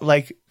and all.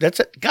 Like,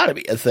 that's gotta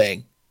be a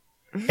thing.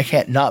 It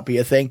can't not be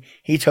a thing.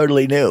 He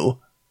totally knew.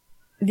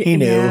 He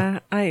knew. Yeah,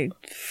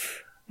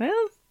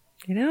 well,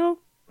 you know,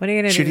 what are you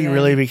gonna do? Should he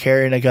really be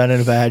carrying a gun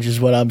and a badge is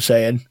what I'm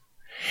saying.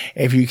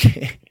 If you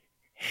can't.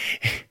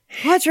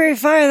 Watch where you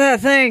fire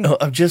that thing.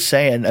 I'm just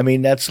saying. I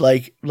mean, that's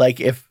like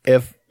if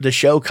the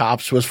show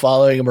Cops was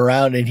following him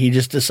around and he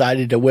just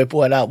decided to whip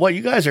one out. What,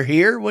 you guys are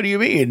here? What do you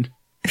mean?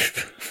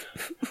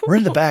 We're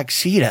in the back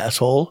seat,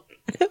 asshole.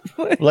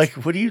 Like,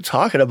 what are you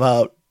talking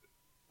about?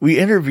 We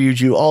interviewed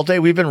you all day.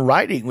 We've been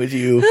riding with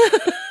you.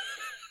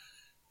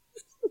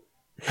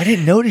 I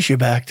didn't notice you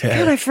back there.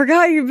 God, I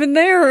forgot you've been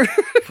there.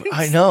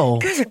 I know.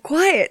 You guys are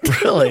quiet.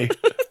 Really?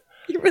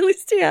 You really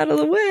stay out of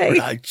the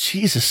way.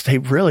 Jesus, they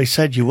really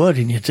said you would,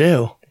 and you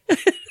do.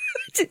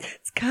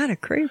 It's kind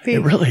of creepy. It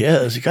really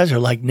is. You guys are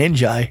like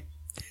ninja.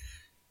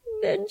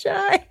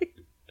 Ninja.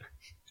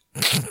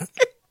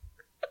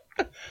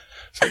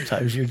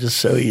 Sometimes you're just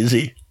so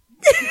easy.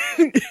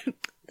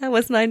 That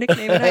was my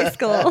nickname in high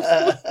school.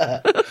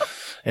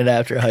 And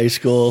after high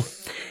school.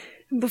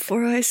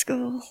 Before high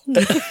school.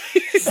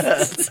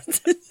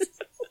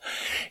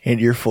 In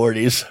your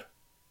 40s.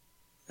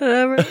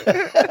 Whatever.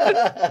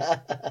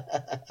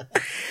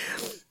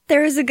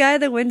 There was a guy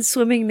that went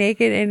swimming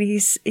naked and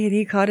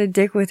he caught a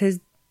dick with his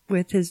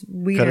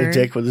wiener. Caught a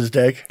dick with his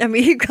dick? I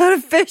mean, he caught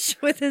a fish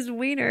with his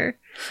wiener.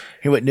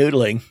 He went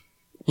noodling.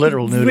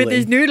 Literal noodling. With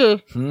his noodle.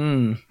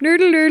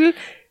 Noodle.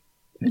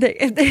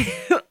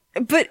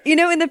 But, you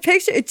know, in the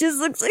picture, it just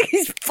looks like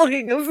he's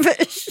fucking a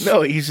fish.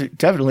 No, he's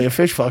definitely a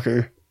fish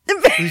fucker.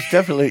 He's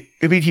definitely,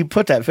 I mean, he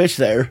put that fish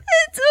there.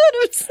 That's what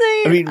I'm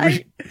saying.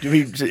 I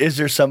mean, is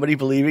there somebody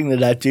believing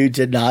that dude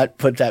did not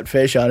put that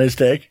fish on his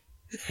dick?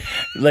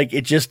 Like,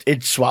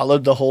 it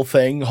swallowed the whole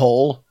thing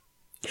whole?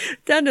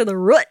 Down to the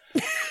root.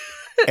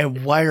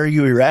 And why are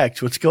you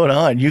erect? What's going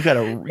on? You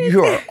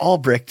are all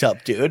bricked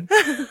up, dude.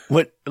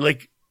 What,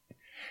 like,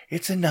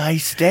 it's a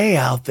nice day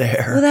out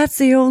there. Well, that's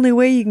the only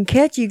way you can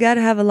catch. You got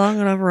to have a long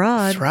enough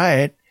rod. That's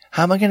right.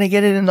 How am I going to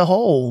get it in the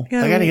hole?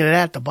 I got to get it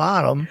at the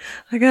bottom.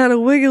 I got to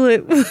wiggle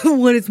it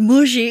when it's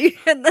mushy,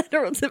 and then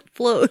once it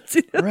floats.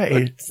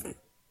 Right.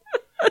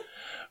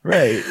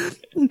 Right.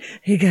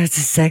 He got a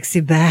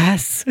sexy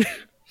bass.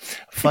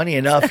 Funny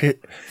enough,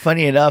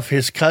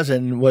 his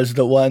cousin was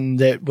the one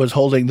that was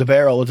holding the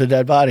barrel with the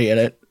dead body in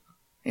it.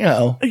 You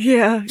know,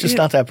 Yeah. just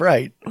not that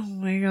bright. Oh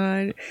my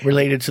God.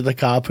 Related to the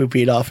cop who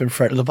beat off in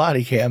front of the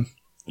body cam.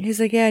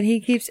 He's like, yeah, and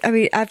he keeps, I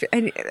mean,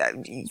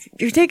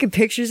 you're taking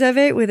pictures of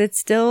it with it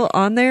still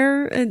on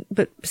there,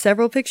 but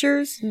several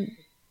pictures.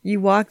 You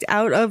walked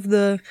out of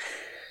the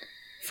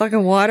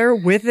fucking water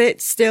with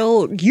it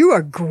still. You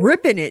are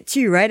gripping it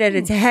too, right at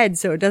its head,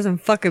 so it doesn't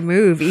fucking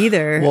move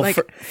either. Well,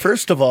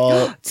 first of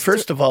all,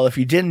 if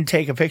you didn't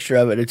take a picture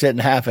of it, it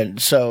didn't happen.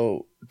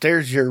 So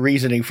there's your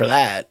reasoning for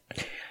that.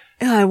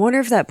 I wonder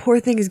if that poor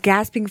thing is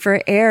gasping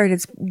for air and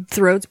its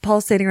throat's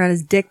pulsating around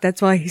his dick.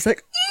 That's why he's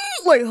like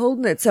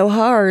holding it so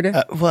hard.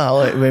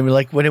 Well, I mean,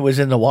 like when it was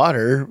in the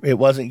water, it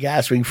wasn't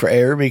gasping for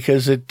air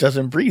because it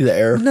doesn't breathe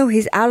air. No,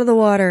 he's out of the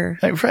water.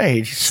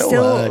 Right.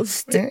 So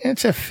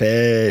it's a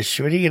fish.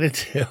 What are you going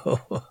to do?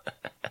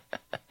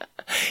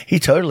 He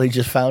totally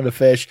just found a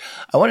fish.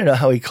 I want to know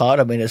how he caught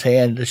him in his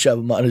hand to shove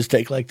him on his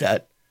dick like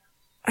that.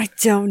 I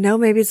don't know.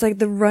 Maybe it's like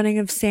the running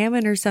of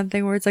salmon or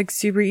something where it's like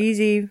super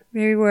easy.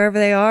 Maybe wherever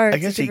they are,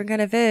 it's a different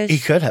kind of fish. He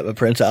could have a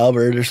Prince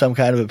Albert or some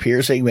kind of a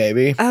piercing,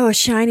 maybe. Oh, a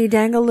shiny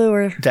dangle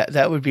lure.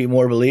 That would be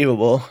more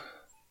believable.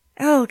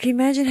 Oh, can you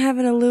imagine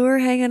having a lure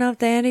hanging off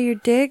the end of your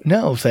dick?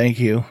 No,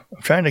 thank you.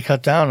 I'm trying to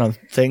cut down on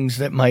things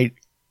that might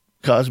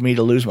cause me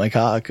to lose my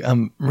cock.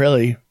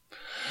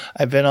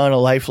 I've been on a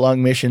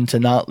lifelong mission to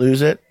not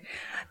lose it.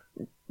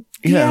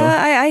 You know.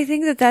 I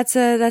think that's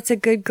a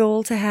good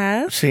goal to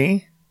have.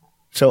 See?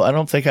 So I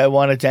don't think I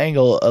want to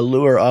dangle a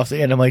lure off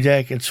the end of my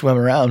dick and swim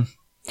around.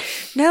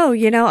 No,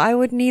 I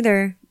wouldn't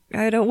either.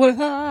 I don't want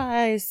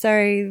to.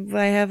 Sorry,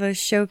 I have a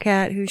show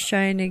cat who's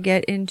trying to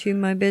get into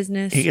my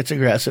business. He gets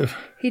aggressive.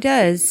 He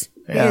does.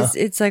 Yeah. Because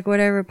it's like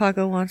whatever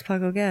Paco wants,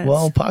 Paco gets.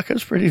 Well,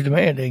 Paco's pretty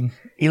demanding.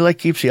 He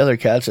keeps the other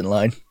cats in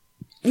line.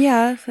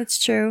 Yeah,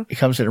 that's true. He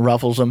comes in and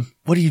ruffles them.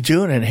 What are you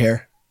doing in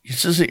here?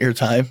 This isn't your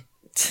time.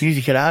 You need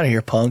to get out of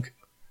here, punk.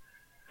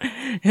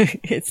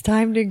 It's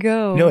time to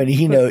go. No, and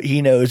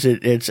he knows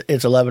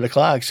it's 11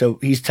 o'clock, so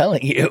he's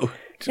telling you.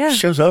 Yeah.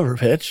 Show's over,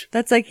 bitch.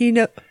 That's like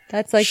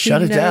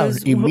Shut it down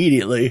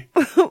immediately.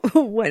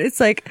 When it's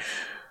like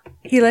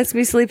he lets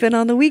me sleep in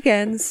on the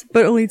weekends,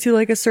 but only to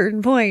like a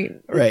certain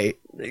point. Right.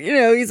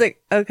 He's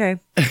like, okay.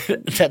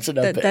 That's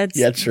enough.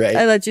 That's right.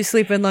 I let you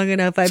sleep in long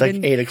enough. It's like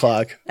 8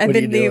 o'clock. I've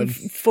been the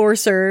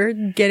enforcer,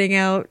 getting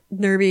out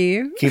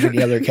nervy. Keeping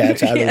the other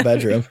cats out of the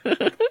bedroom.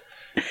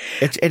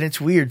 It's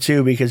weird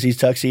too because these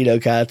tuxedo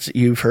cats,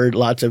 you've heard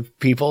lots of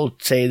people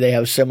say they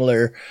have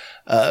similar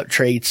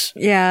traits.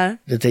 Yeah.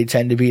 That they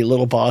tend to be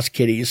little boss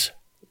kitties.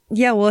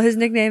 Yeah, well, his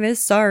nickname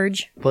is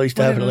Sarge. Well, he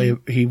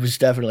was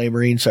definitely a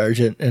Marine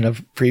sergeant in a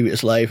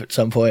previous life at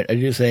some point. I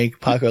do think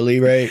Paco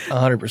Libre,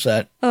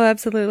 100%. Oh,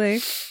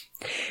 absolutely.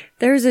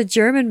 There's a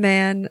German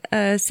man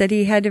said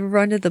he had to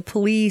run to the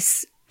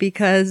police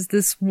because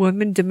this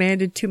woman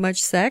demanded too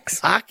much sex.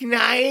 Ach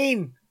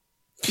nein!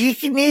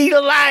 Ich need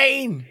a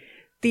line!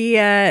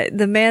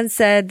 The man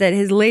said that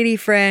his lady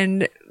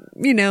friend,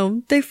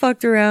 they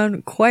fucked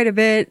around quite a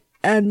bit,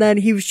 and then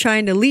he was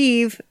trying to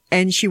leave,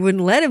 and she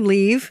wouldn't let him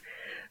leave.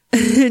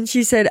 And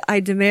she said,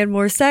 I demand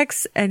more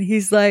sex. And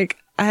he's like,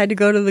 I had to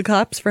go to the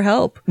cops for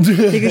help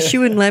because she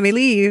wouldn't let me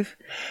leave.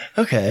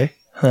 Okay.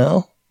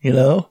 Well,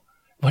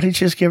 why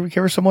didn't you just give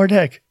her some more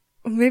dick?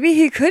 Maybe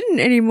he couldn't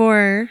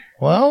anymore.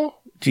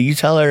 Well, do you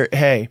tell her,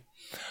 hey,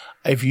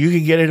 if you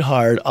can get it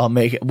hard, I'll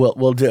make it.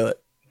 We'll do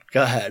it.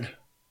 Go ahead.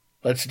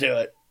 Let's do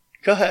it.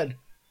 Go ahead.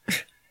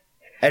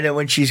 And then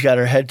when she's got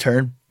her head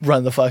turned,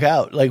 run the fuck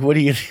out. Like, what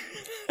do you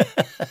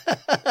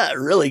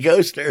really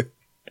ghost her?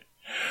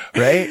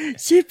 Right?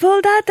 She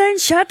pulled out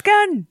that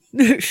shotgun.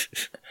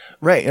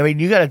 Right. I mean,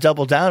 you got to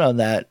double down on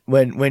that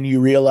when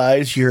you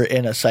realize you're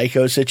in a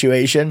psycho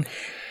situation.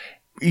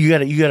 You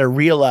got to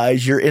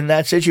realize you're in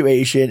that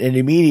situation, and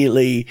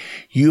immediately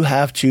you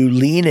have to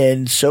lean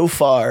in so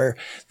far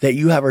that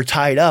you have her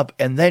tied up,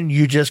 and then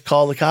you just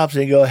call the cops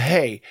and go,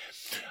 "Hey,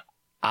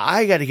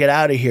 I got to get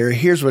out of here.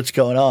 Here's what's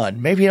going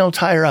on." Maybe you don't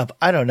tie her up.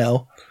 I don't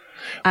know.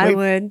 I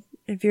would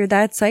if you're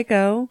that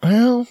psycho.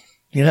 Well,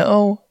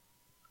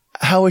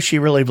 how is she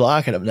really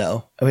blocking him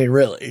though? I mean,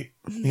 really?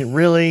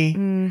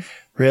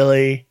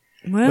 Really?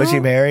 Well, was he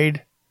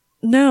married?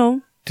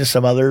 No. To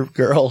some other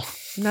girl?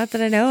 Not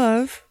that I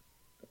know of.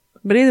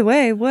 But either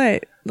way,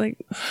 what?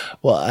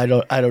 Well, I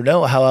don't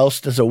know. How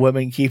else does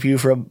anybody keep you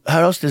from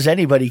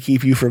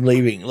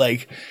leaving?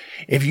 Like,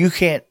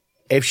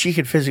 if she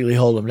could physically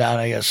hold him down,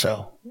 I guess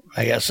so.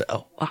 I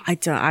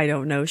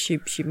don't know. She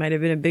might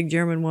have been a big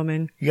German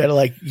woman. You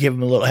gotta give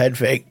him a little head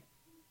fake.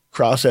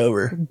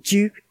 Crossover.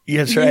 Juke.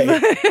 Yeah, that's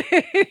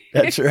right.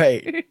 That's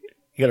right. You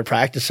gotta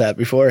practice that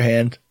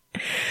beforehand.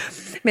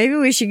 Maybe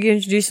we should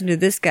introduce him to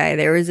this guy.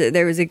 There was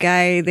a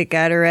guy that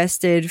got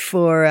arrested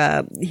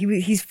for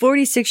he's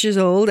 46 years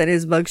old and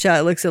his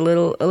mugshot looks a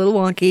little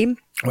wonky.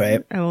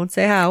 Right. I won't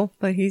say how,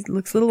 but he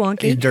looks a little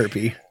wonky. He's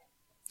derpy.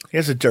 He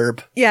has a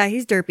derp. Yeah,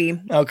 he's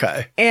derpy.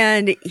 Okay.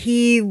 And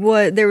he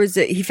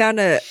found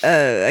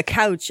a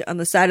couch on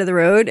the side of the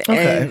road,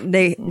 Okay. and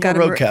they got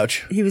road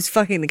couch. He was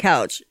fucking the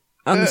couch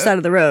on the side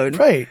of the road.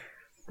 Right.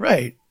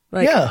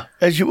 Like- Yeah,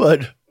 as you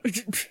would.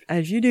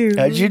 As you do.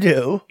 As you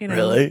do. You know.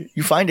 Really?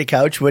 You find a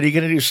couch, what are you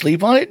going to do?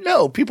 Sleep on it?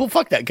 No, people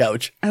fuck that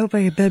couch. I hope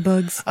I get bed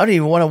bugs. I don't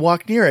even want to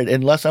walk near it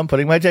unless I'm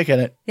putting my dick in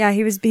it. Yeah,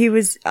 he was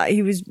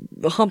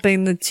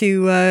humping the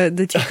two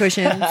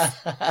cushions.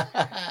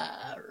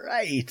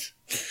 Right.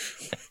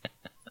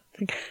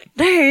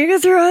 There, you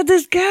guys are on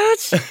this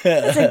couch.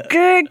 That's a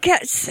good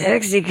couch,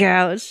 sexy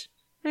couch.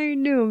 How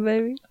you doing,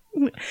 baby?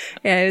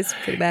 Yeah, it was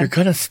pretty You're bad.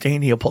 going to stain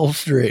the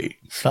upholstery.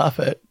 Stop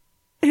it.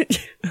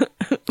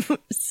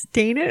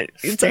 Stain it?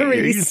 It's Stain it.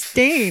 already You can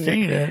stained.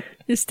 Stain it.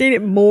 You stain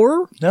it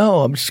more?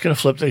 No, I'm just going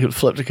to flip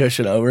the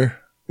cushion over.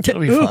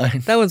 It'll be Ooh, fine.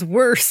 that was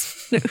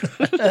worse.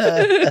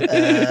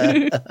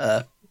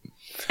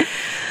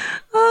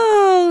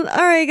 Oh,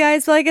 all right,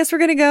 guys. Well, I guess we're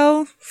gonna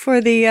go for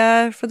the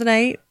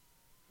night.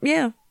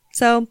 Yeah.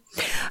 So,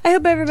 I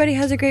hope everybody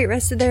has a great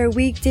rest of their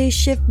weekday,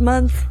 shift,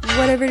 month,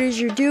 whatever it is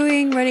you're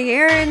doing, running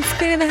errands,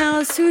 cleaning the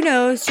house. Who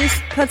knows?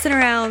 Just putzing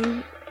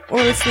around or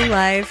listening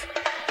live.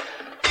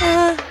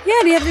 Yeah.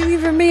 Do you have anything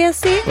for me,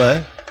 SD?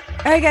 What?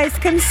 All right, guys,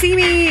 come see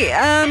me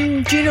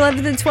June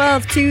 11th and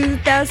 12th,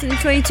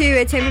 2022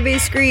 at Tampa Bay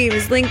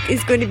Screams. Link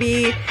is going to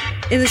be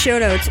in the show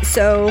notes.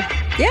 So,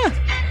 yeah.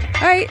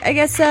 All right, I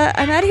guess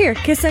I'm out of here.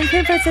 Kiss and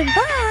Kim and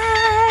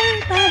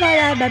bye. Bye,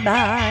 bye, bye, bye,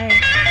 bye.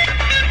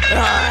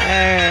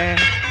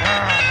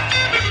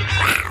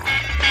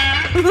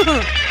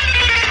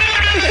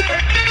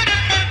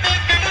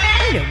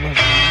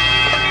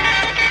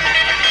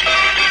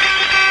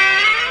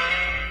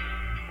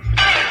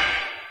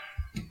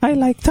 I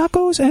like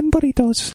tacos and burritos.